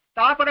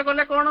तापर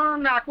गले कौन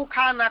ना आकु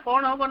खा ना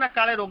कौन हम ना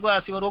काले रोग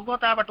आसो रोग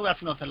ता बाटू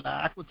आसी नाला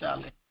आकु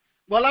चाले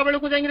गला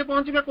बेलू जाइए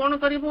पहुँचे कौन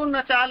करूँ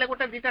ना चाले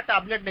गोटे 2टा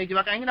टैबलेट नहीं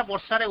जावा कहीं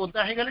वर्षार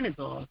ओदा हो गले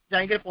तो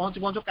जाइए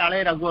पहुँचु पहुँचु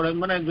काले रोग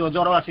मैंने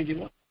ज्वर आसीज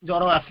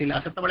ज्वर आसला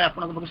से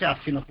आपको से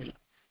आसी ना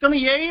तेणु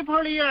यही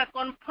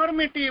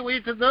conformity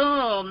with the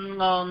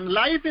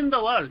life in the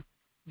world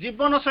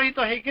जीवन सहित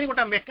होकर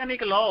गोटे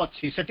मेकानिक लॉ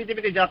अच्छी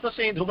से जात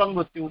से ध्रुवं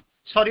मृत्यु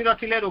शरीर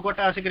थिले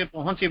रोगटा आसिक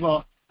पहुँचब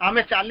आम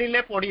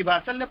चलिले पड़ा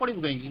चलिले पड़ू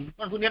कहीं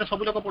दुनिया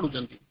सब लोग पढ़ुं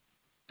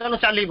तेणु चलो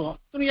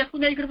तेणु या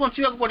नहीं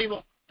बचा पड़ो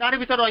तार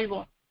भर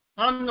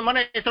हाँ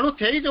माने तेणु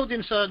से जो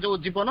जिन जो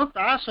जीवन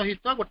ता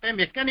सहित गोटे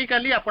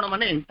मेकानिकाली आपण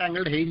मैंने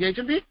एंटांगल्ड हो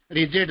जाइए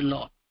रिजिड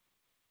लॉ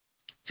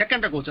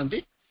सेकेंड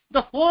कहते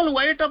the whole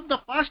weight of the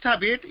past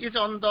habit is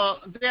on the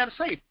their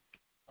side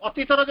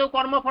अतीतर जो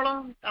कर्मफल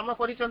आम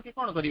कर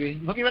कौन करेंगे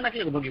भोगे ना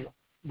किए भोग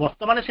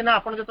बर्तमान सीना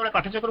आप जो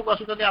पाठचक्र को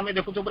आसुँच आम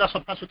देखुँ पूरा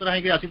सफा सुतरा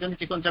होकर आसी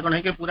चिकन चाकन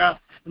होकर पूरा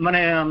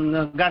माने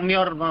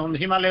गार्नियर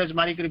हिमालय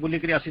मारिक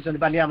बुलिक आसी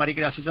बालिया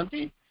मारिक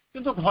आसी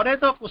किंतु घरे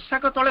तो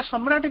पोशाक तले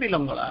सम्राट भी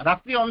लंगला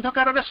रात्रि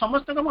अंधकार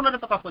समस्त मन में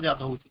तो पाप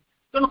जात हो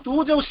तेणु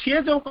तू जो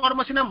सी जो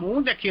कर्म सीना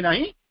मु देखी ना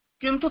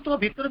किंतु तो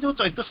भीतर जो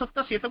चैत्य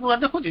सत्ता सी तो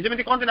देखुची जमी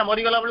कहते ना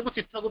मरीगला बेलू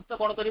चित्रगुप्त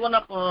कौन कर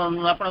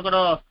आपणकर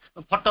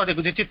फटो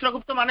देखुचे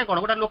चित्रगुप्त माने कौन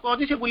गोटे लोक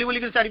अच्छी से बुली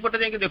बुलिक चारिपटे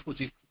जाकि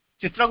देखुची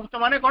चित्रगुप्त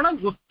माने कौन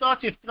गुप्त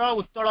चित्र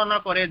उत्तोलन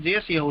करे जे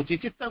सी हूँ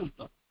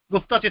चित्रगुप्त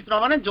गुप्त चित्र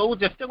माने जो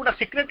जिते गुड़ा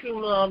सिक्रेट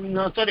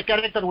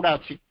क्यारेक्टर गुड़ा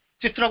अच्छी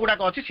चित्र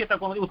गुड़ाक अच्छी सी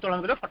कौन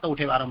उत्तोलन कर फटो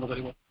उठेवा आरंभ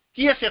कर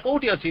किए से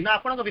कौटी अच्छी ना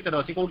आपण भर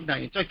अच्छी कौटी ना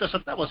चैत्य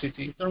सत्ता बसी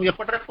तेणु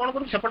एपटे कौन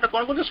कर सेपटे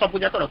कौन कर सब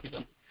जात रखी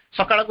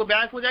सकाल को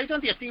बैंक को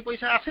जाती ये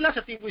पैसा आसला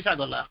से पैसा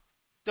गला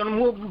तेणु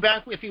मु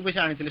बैंक को ये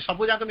पैसा आनी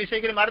सब जाक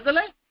मिसेक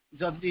मारिदेले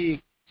जदि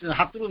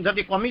हाथ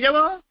जदि कमी जाव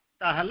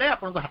ताहले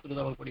आपको हाथ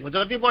दबाक पड़ो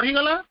जदि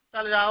बढ़ीगला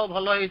जाओ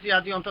भल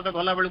आज अंत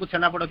गला बेलू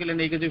छेनापड़ किले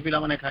नहीं जो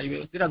पे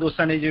खाइबे दुटा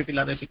दोसा नहीं जो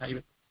पिला बेसी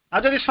खाइबे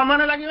आज जब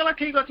सामान लगिगला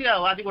ठीक अच्छे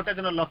आज गोटे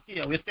दिन लकी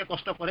आते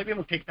कष्ट पर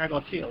भी ठीक ठाक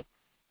अच्छी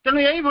तेणु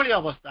यही भाई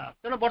अवस्था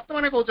तेणु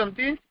बर्तमान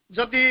कहते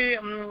जदि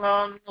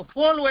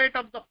whole weight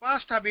of the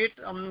past habit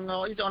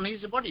is on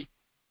his body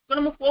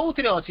तेणु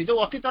मुझे अच्छी जो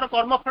अतीतर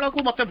कर्मफल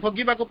को मत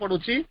भोगवा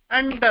पड़ुची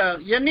and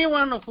any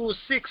one who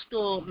six to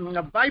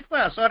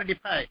bypass और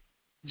डिफाए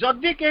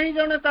जदि कहीं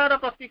जड़े तार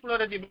प्रतिकूल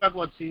जावाक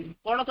अच्छी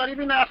कौन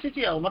करी ना आसी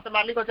मत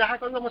मालिक जहाँ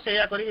कर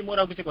मुझे करी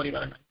मोर किसी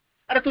करार ना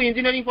अरे तू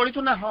इंजीनियरिंग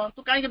पढ़ी ना हाँ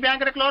तू कहीं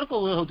बैंक रे क्लर्क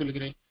होती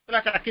कि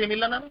चाकरी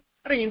मिलला ना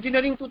अरे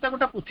इंजीनियरिंग तू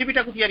गोटे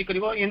पृथ्वीटा को तैयारी कर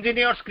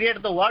engineers create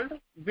the world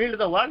build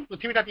the world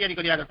पृथ्वीटा तैयारी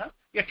करा कथा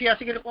ये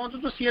आसिक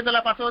पहुँचु सी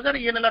देला 5,000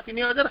 ये नेला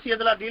 3,000 सी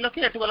देला 2 लाख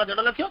एट गला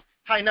 1.5 लाख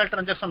फाइनाल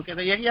ट्रांजेक्शन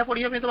के यही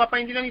पढ़े तो बापा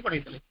इंजीनियरिंग पढ़े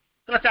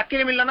तो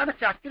चाकरी मिलला ना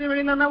चाकरी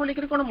मिलना ना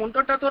बोलिक कौन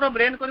मुंडटा तोर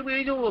ब्रेन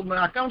कर जो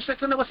अकाउंट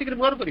सेक्शन में बसिक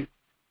बोर कर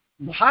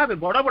ଭାବେ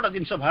ବଡ ବଡ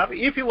ଜିନିଷ ଭାବେ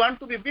if you want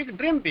to B big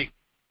dream big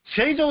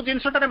ସେଇ ଯୋଉ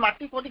ଜିନିଷଟାରେ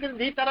ମାଟି କୋଟିକି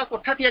ଦି ତାର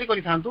କୋଠା ତିଆରି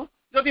କରିଥାନ୍ତୁ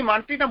ଯଦି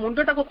ମାଟିଟା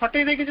ମୁଣ୍ଡଟାକୁ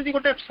ଖଟେଇ ଦେଇକି ଯଦି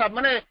ଗୋଟେ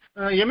ମାନେ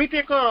ଏମିତି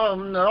ଏକ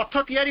ରଥ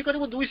ତିଆରି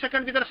କରିବୁ 2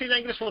 ସେକେଣ୍ଡ ଭିତରେ ସେ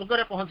ଯାଇକି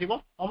ସ୍ୱର୍ଗରେ ପହଞ୍ଚିବ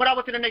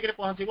ଅମରାବତୀରେ ନେଇକି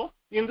ପହଞ୍ଚିବ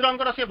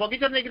ଇନ୍ଦ୍ରଙ୍କର ସେ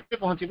ବଗିଚାରେ ନେଇକି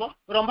ପହଞ୍ଚିବ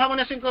ରମ୍ଭା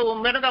ମନୀଷୀଙ୍କ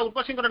ମେନକା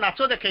ଉର୍ବଶୀଙ୍କର ନାଚ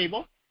ଦେଖେଇବ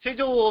ସେଇ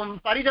ଯୋଉ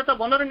ପାରିଜାତ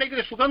ବନରେ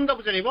ନେଇକି ସୁଗନ୍ଧ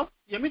ବୁଝେଇବ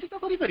ଏମିତି ତ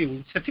କରିପାରିବୁ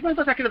ସେଥିପାଇଁ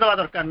ତ ଚାକିରି ଦେବା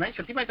ଦରକାର ନାହିଁ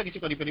ସେଥିପାଇଁ ତ କିଛି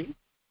କରିପାରିବୁ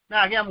ନା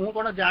ଆଜ୍ଞା ମୁଁ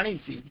କଣ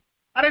ଜାଣିଛି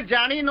ଆରେ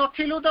ଜାଣି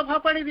ନଥିଲୁ ତ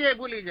ଫପାଡି ଦିଏ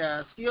ଭୁଲି ଯା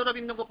ଶ୍ରୀ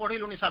ଅରବିନ୍ଦଙ୍କୁ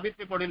ପଢିଲୁଣି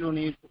ସାବିତ୍ରୀ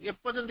ପଢିଲୁଣି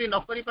ଏପର୍ଯ୍ୟନ୍ତ ନ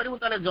କରିପାରିବୁ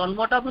ତାହେଲେ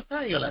ଜନ୍ମଟା ବୃଥା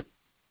ହେଇଗଲା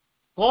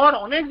କର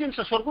ଅନେକ ଜିନିଷ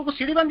ସ୍ୱର୍ଗକୁ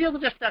ସିଡି ବାନ୍ଧିବାକୁ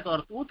ଚେଷ୍ଟା କର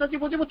ତୁ ତ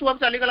ଯିବୁ ଯିବୁ ତୁ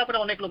ଚାଲିଗଲା ପରେ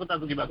ଅନେକ ଲୋକ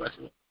ତାକୁ ଯିବାକୁ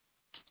ଆସିବ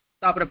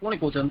ତାପରେ ପୁଣି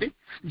କହୁଛନ୍ତି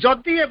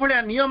ଯଦି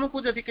ଏଭଳିଆ ନିୟମକୁ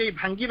ଯଦି କେହି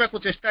ଭାଙ୍ଗିବାକୁ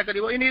ଚେଷ୍ଟା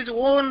କରିବ ଇନ୍ ଇଜ୍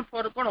ଓନ୍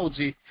ଫର୍ କଣ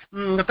ହଉଛି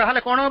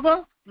ତାହେଲେ କଣ ହବ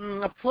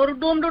ଫୋର୍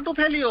ଡୁମ୍ଡ ଟୁ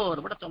ଫେଲିଓର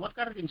ଗୋଟେ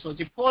ଚମତ୍କାର ଜିନିଷ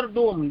ହଉଛି ଫୋର୍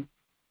ଡୁମ୍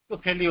ଟୁ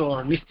ଫେଲିଓର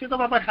ନିଶ୍ଚିତ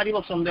ଭାବରେ ହାରିବ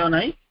ସନ୍ଦେହ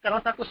ନାହିଁ କାରଣ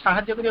ତାକୁ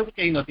ସାହାଯ୍ୟ କରିବାକୁ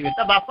କେହି ନଥିବେ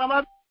ତା ବାପା ମା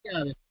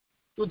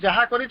ତୁ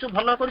ଯାହା କରିଛୁ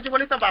ଭଲ କରିଛୁ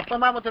ବୋଲି ତା ବାପା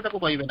ମା ମଧ୍ୟ ତାକୁ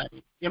କହିବେ ନାହିଁ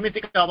ଏମିତି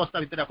ଅବସ୍ଥା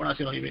ଭିତରେ ଆପଣ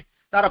ଆସି ରହିବେ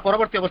ତାର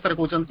ପରବର୍ତ୍ତୀ ଅବସ୍ଥାରେ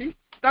କହୁଛନ୍ତି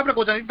ତାପରେ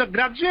କହୁଛନ୍ତି ଦ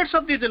graduates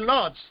of this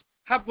lodge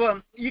have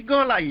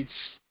ଇଗଲାଇଜ୍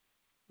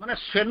ମାନେ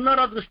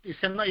ସ୍ୱର୍ଣ୍ଣର ଦୃଷ୍ଟି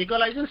ସ୍ୱର୍ଣ୍ଣ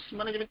ଇଗଲାଇଜେସ୍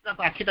ମାନେ ଯେମିତି ତାଙ୍କ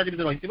ଆଖିଟା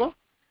ଯେମିତି ରହିଥିବ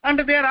and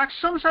there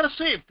actions R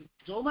Swift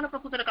ଯୋଉମାନେ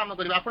ପ୍ରକୃତରେ କାମ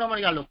କରିବେ ଆପଣ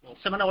ମଣିଆ ଲୋକ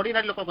ସେମାନେ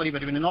ଅର୍ଡିନାରୀ ଲୋକ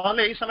କରିପାରିବେନି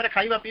ନହେଲେ ଏଇ ସମୟରେ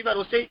ଖାଇବା ପିଇବା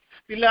ରୋଷେଇ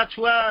ପିଲା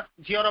ଛୁଆ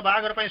ଝିଅର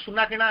ବାହାଘର ପାଇଁ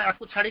ସୁନା କିଣା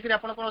ଆକୁ ଛାଡିକିରି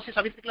ଆପଣ କୌଣସି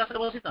ସାବିତ୍ରୀ କ୍ଲାସରେ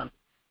ବସିଥାନ୍ତି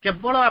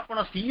କେବଳ ଆପଣ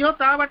ସିଏ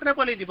ତା ବାଟରେ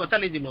ପଳେଇଯିବ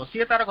ଚାଲିଯିବ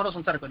ସିଏ ତାର ଘର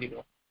ସଂସାର କରିବ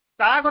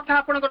ତା କଥା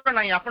ଆପଣଙ୍କର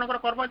ନାହିଁ ଆପଣଙ୍କର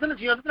କର୍ମ ହେଇଥିଲେ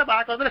ଝିଅ ଦେଇଥିଲେ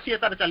ବାହା କରିଦେଲେ ସିଏ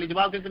ତାର ଚାଲିଯିବ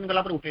ଆଉ କିଛି ଦିନ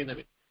ଗଲା ପରେ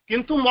ଉଠେଇଦେବେ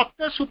କିନ୍ତୁ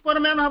ମତେ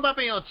ସୁପରମ୍ୟାନ ହବା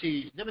ପାଇଁ ଅଛି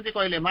ଯେମିତି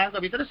କହିଲେ ମାଙ୍କ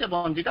ଭିତରେ ସେ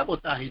ବଞ୍ଜିଟା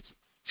ପୋତା ହେଇଛି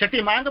ସେଠି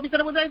ମାଙ୍କ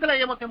ଭିତରେ ବୋଝା ହେଇଥିଲା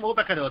ଇଏ ମଧ୍ୟ ମୋ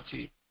ପାଖରେ ଅଛି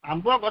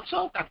ଆମ୍ବ ଗଛ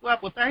ଟାକୁଆ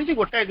ପୋତା ହେଇଛି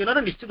ଗୋଟାଏ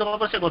ଦିନରେ ନିଶ୍ଚିତ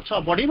ଭାବରେ ସେ ଗଛ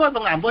ବଢିବ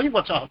ଏବଂ ଆମ୍ବ ହିଁ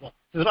ଗଛ ହବ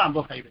ସେଥିରୁ ଆମ୍ବ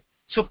ଖାଇବେ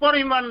super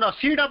Humane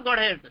seed of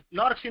God head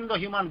ଲର୍କସ୍ in the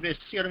Humane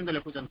breast Shri Arvind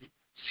ଲେଖୁଛନ୍ତି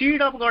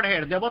ସିଡ୍ ଅଫ୍ ଗଡ୍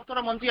ହେଡ୍ ଦେବତ୍ୱର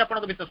ମଞ୍ଜି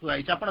ଆପଣଙ୍କ ଭିତରେ ଥୁଆ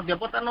ହେଇଛି ଆପଣ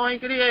ଦେବତା ନ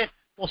ହେଇକରି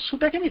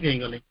ପଶୁଟା କେମିତି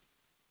ହେଇଗଲେ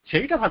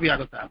ସେଇଟା ଭାବିବା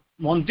କଥା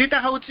ମଞ୍ଜିଟା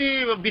ହଉଛି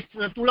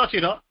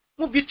ତୁଳସୀର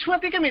ମୁଁ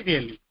ବିଛୁଆତି କେମିତି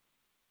ହେଲି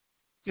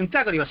ଚିନ୍ତା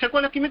କରିବା ସେ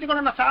କହିଲେ କେମିତି କଣ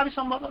ନା ତାହା ବି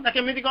ସମ୍ଭବ ନା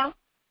କେମିତି କଣ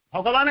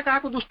ଭଗବାନ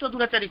କାହାକୁ ଦୁଷ୍ଟ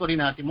ଦୁରାଚାରୀ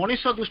କରିନାହାନ୍ତି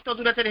ମଣିଷ ଦୁଷ୍ଟ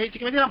ଦୁରାଚାରୀ ହେଇଛି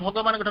କେମିତି ନା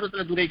ଭଗବାନଙ୍କ ଠାରୁ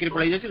ଯେତେବେଳେ ଦୂରେଇକିରି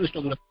ପଳେଇ ଯାଇଛି ଦୁଷ୍ଟ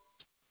ଦୁରାଚାରୀ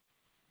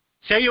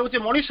ସେଇ ହଉଛି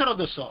ମଣିଷର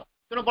ଦୋଷ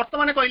ତେଣୁ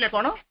ବର୍ତ୍ତମାନ କହିଲେ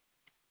କଣ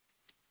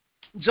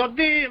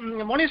ଯଦି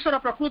ମଣିଷର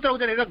ପ୍ରକୃତ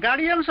ହଉଛି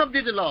ଗାର୍ଡିଆନ୍ସ ଅଫ୍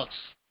ଦିସ୍ ଲଜ୍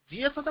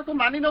ଯିଏ ତ ତାକୁ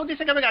ମାନି ନେଉଛି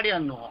ସେ କେବେ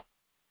ଗାର୍ଡିଆନ ନୁହଁ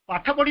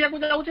ପାଠ ପଢିବାକୁ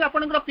ଯାଉଛି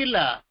ଆପଣଙ୍କର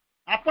ପିଲା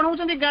ଆପଣ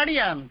ହଉଛନ୍ତି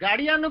ଗାର୍ଡିଆନ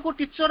ଗାର୍ଡିଆନକୁ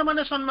ଟିଚର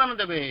ମାନେ ସମ୍ମାନ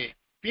ଦେବେ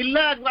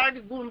ପିଲା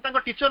ତାଙ୍କ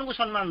ଟିଚରଙ୍କୁ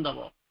ସମ୍ମାନ ଦବ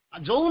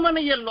ଯୋଉମାନେ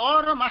ଇଏ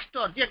ଲର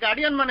ମାଷ୍ଟର ଯିଏ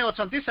ଗାର୍ଡିଆନ ମାନେ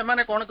ଅଛନ୍ତି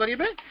ସେମାନେ କଣ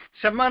କରିବେ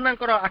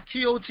ସେମାନଙ୍କର ଆଖି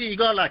ହଉଛି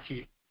ଇଗଲ ଆଖି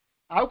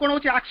ଆଉ କଣ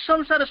ହଉଛି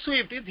ଆକ୍ସନ୍ସ ଆର୍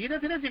ସ୍ୱିଫ୍ଟ ଧୀରେ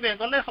ଧୀରେ ଯିବେ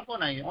ଗଲେ ହବ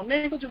ନାହିଁ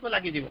ଅନେକ ଯୁଗ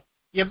ଲାଗିଯିବ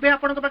ଏବେ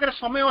ଆପଣଙ୍କ ପାଖରେ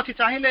ସମୟ ଅଛି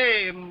ଚାହିଁଲେ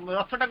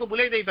ରଥଟାକୁ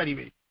ବୁଲେଇ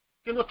ଦେଇପାରିବେ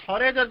କିନ୍ତୁ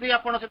ଥରେ ଯଦି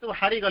ଆପଣ ସେଠୁ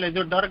ହାରିଗଲେ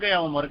ଯୋଉ ଡର ଗଏ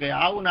ଆଉ ମର ଗଏ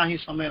ଆଉ ନାହିଁ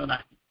ସମୟ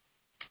ନାହିଁ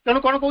ତେଣୁ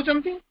କଣ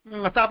କହୁଛନ୍ତି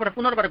ତାପରେ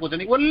ପୁନର୍ବାର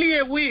କହୁଛନ୍ତି only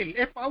A will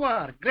A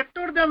power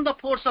greater then the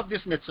force of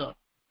this nature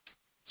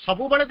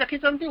ସବୁବେଳେ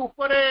ଦେଖିଛନ୍ତି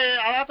ଉପରେ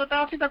ଆୟାତଟା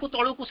ଅଛି ତାକୁ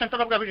ତଳକୁ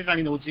ସେଣ୍ଟର ଅଫ୍ ଗ୍ରାଭିଟି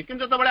ଟାଣି ନେଉଛି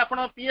କିନ୍ତୁ ଯେତେବେଳେ ଆପଣ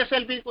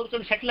PSLV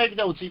କରୁଛନ୍ତି ସାଟେଲାଇଟ୍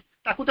ଯାଉଛି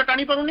ତାକୁ ତ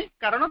ଟାଣି ପାରୁନି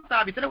କାରଣ ତା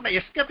ଭିତରେ ଗୋଟେ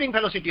ଏସ୍କେପିଂ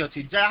ଭେଲୋସିଟି ଅଛି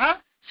ଯାହା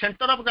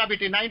centre of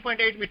gravity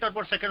 9.8 metre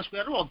per second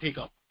ସ୍କୋୟାରରୁ ଅଧିକ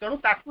ତେଣୁ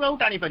ତାକୁ ଆଉ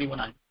ଟାଣି ପାରିବ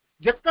ନାହିଁ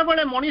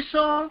ଯେତେବେଳେ ମଣିଷ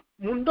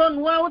ମୁଣ୍ଡ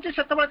ନୂଆ ହଉଛି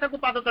ସେତେବେଳେ ତାକୁ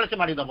ପାଦ ତଳେ ସେ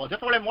ମାରିଦବ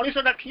ଯେତେବେଳେ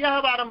ମଣିଷଟା ଠିଆ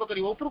ହେବା ଆରମ୍ଭ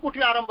କରିବ ଉପରକୁ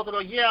ଉଠିବା ଆରମ୍ଭ କରିବ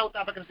ଇଏ ଆଉ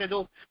ତା ପାଖରେ ସେ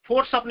ଯୋଉ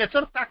ଫୋର୍ସ ଅଫ୍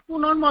ନେଚର ତାକୁ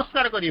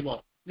ନମସ୍କାର କରିବ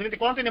ଯେମିତି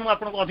କହନ୍ତିନି ମୁଁ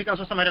ଆପଣଙ୍କୁ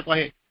ଅଧିକାଂଶ ସମୟରେ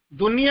କହେ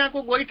ଦୁନିଆକୁ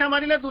ଗୋଇଠା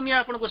ମାରିଲେ ଦୁନିଆ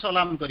ଆପଣଙ୍କୁ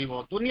ସଲାମ କରିବ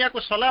ଦୁନିଆକୁ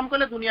ସଲାମ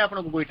କଲେ ଦୁନିଆ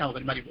ଆପଣଙ୍କୁ ଗୋଇଠା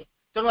ମାରିବ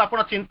ତେଣୁ ଆପଣ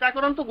ଚିନ୍ତା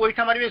କରନ୍ତୁ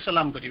ଗୋଇଠା ମାରିବେ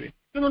ସଲାମ କରିବେ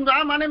କିନ୍ତୁ ତା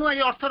ମାନେ ନୁହଁ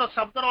ଏଇ ଅର୍ଥର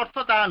ଶବ୍ଦର ଅର୍ଥ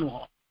ତାହା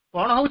ନୁହଁ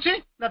କଣ ହଉଛି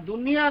ନା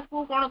ଦୁନିଆକୁ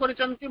କଣ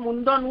କରିଛନ୍ତି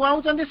ମୁଣ୍ଡ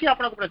ନୁଆଉଛନ୍ତି ସିଏ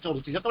ଆପଣଙ୍କ ଉପରେ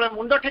ଚଢୁଛି ଯେତେବେଳେ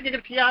ମୁଣ୍ଡ ଠେକିକି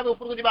ଠିଆ ହେବେ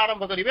ଉପରକୁ ଯିବା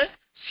ଆରମ୍ଭ କରିବେ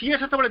ସିଏ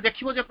ସେତେବେଳେ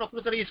ଦେଖିବ ଯେ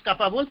ପ୍ରକୃତରେ ଇଜ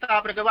କାପାବୁଲ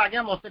ତାପରେ କହିବ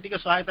ଆଜ୍ଞା ମତେ ଟିକେ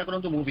ସହାୟତା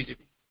କରନ୍ତୁ ମୁଁ ବି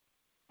ଯିବି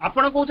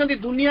ଆପଣ କହୁଛନ୍ତି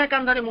ଦୁନିଆ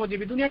କାନ୍ଧରେ ମୁଁ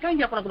ଯିବି ଦୁନିଆ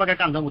କାହିଁକି ଆପଣଙ୍କ ପାଖରେ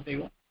କାନ୍ଧ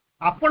ମୁତେଇବ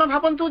ଆପଣ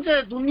ଭାବନ୍ତୁ ଯେ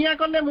ଦୁନିଆ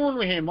କଲେ ମୁଁ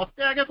ନୁହେଁ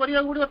ମତେ ଆଗେ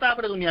କରିବାକୁ ପଡିବ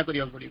ତାପରେ ଦୁନିଆ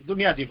କରିବାକୁ ପଡିବ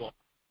ଦୁନିଆ ଯିବ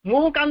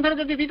ମୁଁ କାନ୍ଧରେ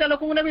ଯଦି ଦିଟା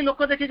ଲୋକଙ୍କୁ ନେବି ଲୋକ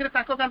ଦେଖିକିରି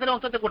ତାଙ୍କ କାନ୍ଧରେ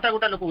ଅନ୍ତତଃ ଗୋଟା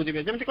ଗୋଟା ଲୋକକୁ ଯିବେ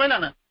ଯେମିତି କହିଲା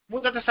ନା ମୁଁ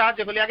ତତେ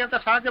ସାହାଯ୍ୟ କଲି ଆଜ୍ଞା ତା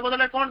ସାହାଯ୍ୟ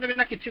ବଦଳରେ କଣ ଦେବି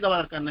ନା କିଛି ଦବା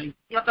ଦରକାର ନାହିଁ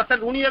ତତେ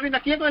ଋଣୀ ହେବି ନା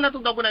କିଏ କହିଲା ତୁ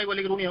ଦବୁ ନାହିଁ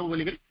ବୋଲିକି ଋଣୀ ହବୁ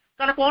ବୋଲିକିରି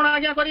ତାହେଲେ କଣ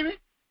ଆଜ୍ଞା କରିବି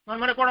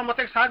ମାନେ କଣ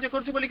ମତେ ସାହାଯ୍ୟ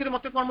କରୁଛି ବୋଲିକିରି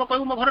ମତେ କଣ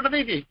କହିବୁ ମୋ ଘରଟା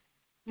ଦେଇଦିଏ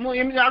ମୁଁ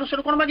ଏମିତି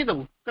ଆଡୁଷରୁ କଣ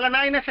ମାଗିଦବୁ କହିଲା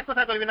ନାଇଁ ନା ସେ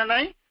କଥା କରିବି ନା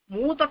ନାଇଁ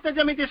ମୁଁ ତତେ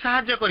ଯେମିତି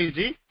ସାହାଯ୍ୟ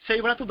କରିଛି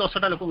ସେଇଭଳିଆ ତୁ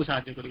 10ଟା ଲୋକଙ୍କୁ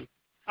ସାହାଯ୍ୟ କରିବୁ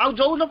ଆଉ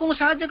ଯୋଉ ଲୋକଙ୍କୁ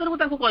ସାହାଯ୍ୟ କରିବୁ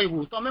ତାଙ୍କୁ କହିବୁ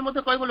ତମେ ମତେ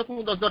କହିବ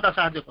ଲୋକଙ୍କୁ 10ଟା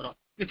ସାହାଯ୍ୟ କର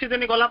କିଛି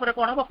ଦିନ ଗଲା ପରେ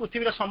କଣ ହବ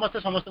ପୃଥିବୀରେ ସମସ୍ତେ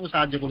ସମସ୍ତଙ୍କୁ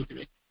ସାହାଯ୍ୟ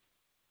କରୁଥିବେ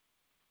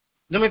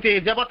ଯେମିତି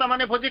ଦେବତା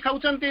ମାନେ ଭୋଜି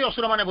ଖାଉଛନ୍ତି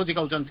ଅସୁର ମାନେ ଭୋଜି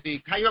ଖାଉଛନ୍ତି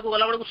ଖାଇବାକୁ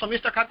ଗଲା ବେଳକୁ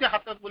ସମିଷ୍ଟ ଖାଦ୍ୟ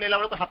ହାତ ବୁଲେଇଲା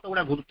ବେଳକୁ ହାତ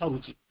ଗୁଡା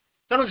ଥରୁଛି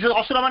ତେଣୁ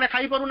ଅସୁର ମାନେ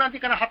ଖାଇପାରୁନାହାନ୍ତି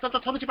କାରଣ ହାତ ତ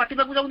ଥରୁଛି ପାଟି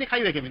ପାଖକୁ ଯାଉନି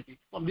ଖାଇବେ କେମିତି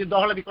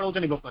ଦହଳ ବିକଳ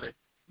ହଉଛନ୍ତି ଭୋକରେ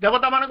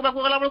ଦେବତା ମାନଙ୍କ ପାଖକୁ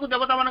ଗଲା ବେଳକୁ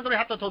ଦେବତା ମାନଙ୍କର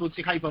ହାତ ଥରୁଛି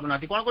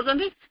ଖାଇପାରୁନାହାନ୍ତି କଣ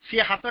କରୁଛନ୍ତି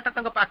ସିଏ ହାତଟା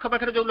ତାଙ୍କ ପାଖ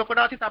ପାଖରେ ଯୋଉ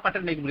ଲୋକଟା ଅଛି ତା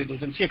ପାଟିରେ ନେଇକି ବୁଲେଇ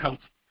ଦଉଛନ୍ତି ସିଏ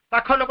ଖାଉଛି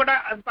ପାଖ ଲୋକଟା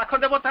ପାଖ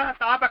ଦେବତା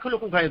ତା ପାଖ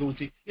ଲୋକକୁ ଖାଇ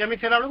ଦଉଛି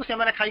ଏମିତି ହେଲା ବେଳକୁ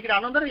ସେମାନେ ଖାଇକିରି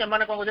ଆନନ୍ଦରେ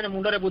ଏମାନେ କଣ କରୁଛନ୍ତି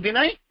ମୁଣ୍ଡରେ ବୁଦ୍ଧି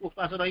ନାହିଁ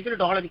ଉପାସ ରହିକିରି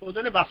ଡହଳ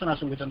ବିକଉଛନ୍ତି ବାସନା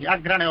ଶୁଙ୍ଗୁଛନ୍ତି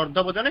ଆଘ୍ରାଣେ ଅର୍ଦ୍ଧ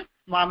ଭୋଜନେ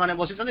ମା ମାନେ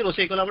ବସିଛନ୍ତି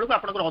ରୋଷେଇ କଲା ବେଳକୁ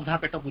ଆପଣଙ୍କର ଅଧା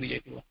ପେଟ ପୁରି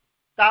ଯାଇଥିବ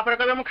तापर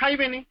कहबे मु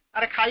खाइबेनी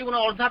अरे खाइबु ना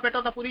अर्धा पेट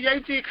तो पूरी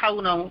जाइछि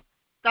खाउ ना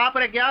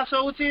तापर गैस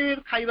होउछि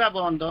खाइबा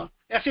बंद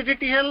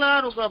एसिडिटी हैला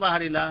रोग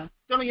बाहरिला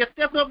तेणु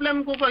एते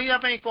प्रोब्लेम को कहिया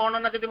पई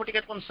कोन ना जदि मु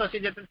टिके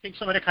कॉन्शियस जेते ठीक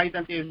समय रे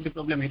खाइतांती एमती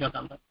प्रोब्लेम हिरा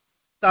तांता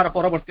तार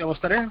परवर्ती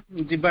अवस्था रे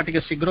जिबा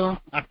टिके शीघ्र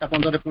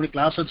 8:15 रे पुनी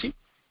क्लास अछि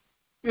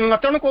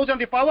तेणु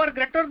कहते power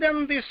greater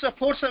than this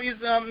force is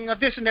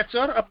this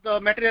nature of the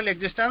material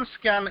existence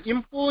can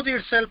impose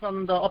itself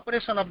on the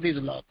operation of this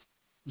law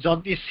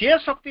जदि से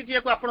शक्ति जी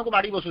को आपन को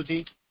मारी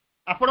बसुची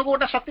आपन को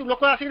गोटा शक्ति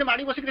लोक आसिक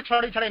मारी बसिक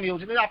छड़ी छाड़ी नि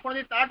होउची आपन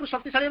जे ताटू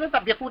शक्तिशाली हे ता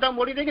बेकुटा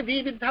मोड़ी दे के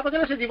दी विधा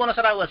बगले से जीवन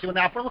सारा आसीबो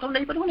नै आपन को थोड़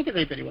नै परिबो कि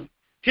दे परिबो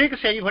ठीक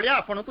सेही भलिया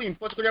आपन को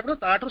इम्पोज करिया पड़ो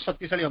ताटू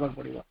शक्तिशाली होबा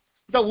पड़िबो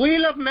the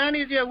wheel of man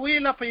is a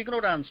wheel of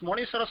ignorance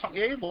मनीषर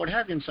ए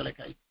बढ़िया जिंस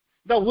लेखाई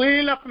the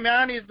wheel of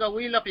man is the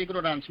wheel of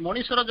ignorance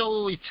मनीषर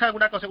जो इच्छा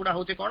गुडा कसे गुडा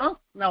होती कोन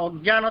ना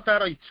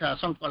अज्ञानतार इच्छा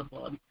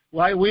संकल्प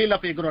why wheel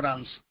of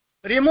ignorance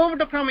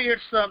removed from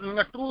its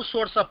true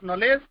source of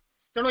knowledge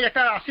तेणु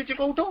एटा आसी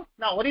कौटू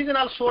ना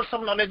ओरिजिनल सोर्स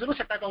ऑफ नॉलेज रु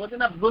सेटा कहते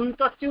ना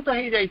वृंतच्युत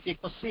हो जाइए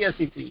खसी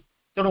आसी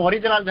तेणु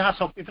ओरिजिनल जहाँ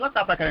शक्ति था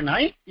ता पाखे ना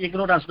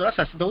इग्नोरेंस द्वारा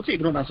शासित होची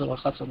इग्नोरेंस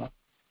शासन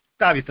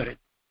ता भितर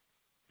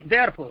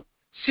देयरफॉर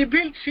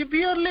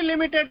सिवियरली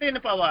लिमिटेड इन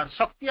पावर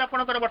शक्ति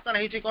आपनकर वर्तमान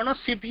होइछि कोन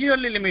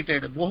सिवियरली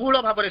लिमिटेड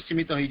बहुल भाव में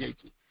सीमित हो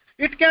जाइछि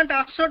it cantt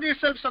assert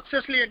itself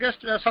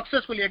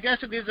successfully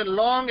against this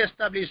long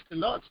established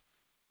laws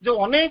जो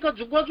अनेक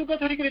जुग जुग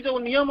धरिक जो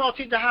नियम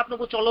अच्छी जहाँ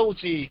आपको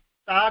चलाऊँगी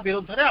ता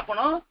विरुद्ध रे आपण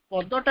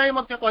पदटाई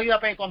मध्य कहिया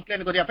पई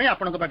कंप्लेन करिया पई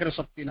आपन पाखे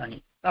शक्ति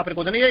नाही तापर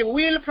कहते ये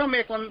will from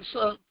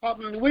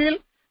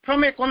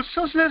a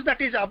consciousness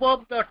that is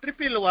above the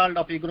triple world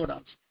of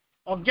ignorance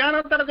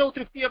अज्ञानतार जो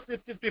तृतीय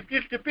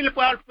triple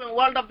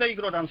world of the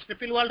ignorance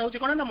triple world होची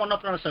कोन ना मन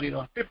प्राण शरीर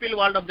triple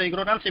world of the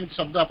ignorance एमती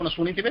शब्द आपण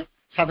सुनिथिबे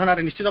साधना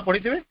रे निश्चित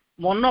पढिथिबे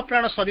मन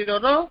प्राण शरीर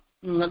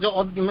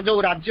जो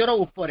राज्यर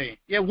उपरे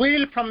ये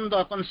विल फ्रॉम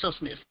द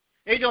कॉन्शियसनेस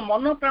ये जो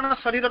मन प्राण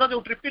शरीर जो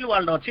ट्रिपल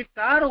वर्ल्ड अच्छी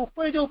तार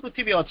ऊपर जो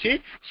पृथ्वी अच्छी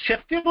से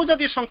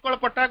जदि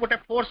संकल्पटा गोटे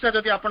फोर्स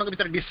जदि आपन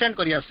भीतर डिसेंड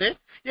करि आसे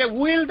ये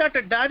will that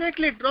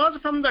directly drawers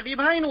from the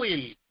divine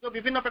will जो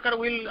विभिन्न प्रकार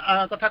विल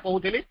कथा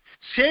कहूली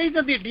से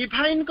जदि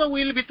डिवाइन को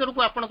विल भीतर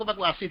को आपन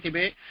को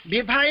आसीथिबे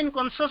डिवाइन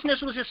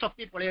कॉन्शियसनेस रु से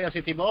शक्ति पळे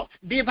आसीथिबो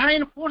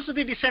डिवाइन फोर्स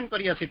जदि डिसेंड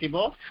करि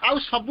आसीथिबो आ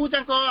सबु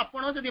जाक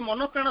आपन जदि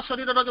मन प्राण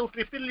शरीर जो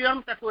ट्रिपल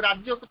रियम ताको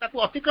राज्य ताको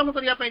अतिक्रम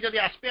करिया पई जदि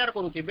एस्पायर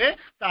करूथिबे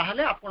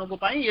ताहले आपन को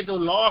पई ये जो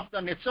law of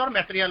the nature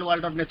material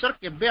world of nature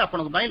केबे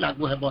आपन को पई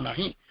लागू हेबो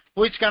नाही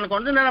which can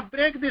ना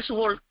ब्रेक दिस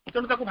होल्ड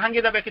तेणु ताको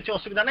भांगी देबे किछि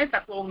असुविधा नै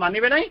ताको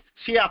मानिबे नै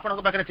सी आपन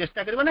को पाखरे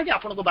चेष्टा करबो नै कि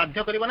आपन को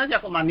बाध्य करबो नै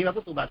जाको मानिबा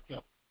को तू बाध्य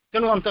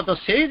तेणु अंततः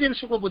सेही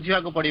जिंस को बुझिया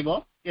को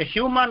पड़िबो ये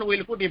ह्यूमन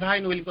विल को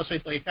डिवाइन विल को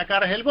सहित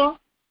एकाकार हेलबो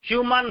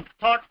ह्यूमन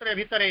थॉट रे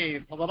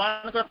भितरे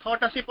भगवान को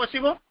थॉट आसी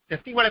पसिबो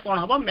तेति बेले कोन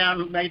हबो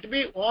man might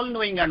be all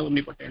knowing and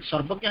ओमनिपोटेंट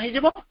सर्वज्ञ हे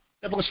जिवो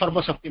एवं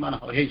सर्वशक्तिमान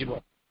हे जिवो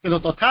किंतु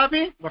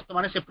तथापि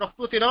वर्तमान से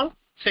प्रकृतिर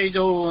से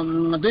जो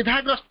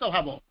द्विधाग्रस्त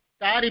भाव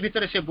तारी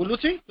भितर से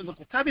बुलुची किंतु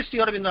तथापि Shri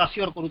Arvind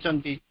आश्योर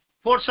करूचंती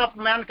force of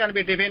man can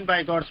be divine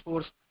by God's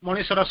force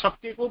मनुष्यर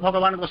शक्ति को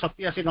भगवान को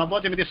शक्ति आसी नब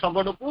जमी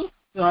शगड़ को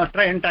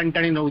ट्रेन टाणी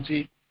टाणी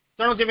नौची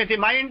तेणु जमी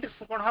माइंड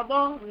कौन हम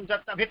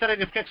भितर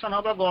रिफ्लेक्शन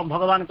हम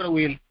भगवान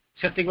विल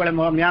से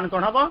मैन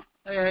कौन हम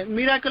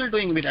मिराकल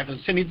डुइंग मिराकल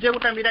से निजे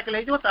गोटे मिराकल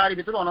हो तारी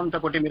भितर अनंत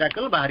कोटी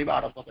मिराकल बाहर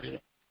आरंभ करेंगे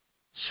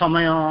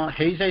समय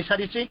हो जाई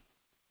सारी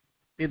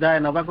विदाय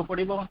नवाक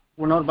पड़ो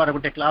पुनर्बार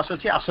गोटे क्लास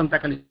अच्छी आसंता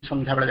काली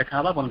संध्या बेले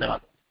देखा बंदे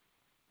मातरम।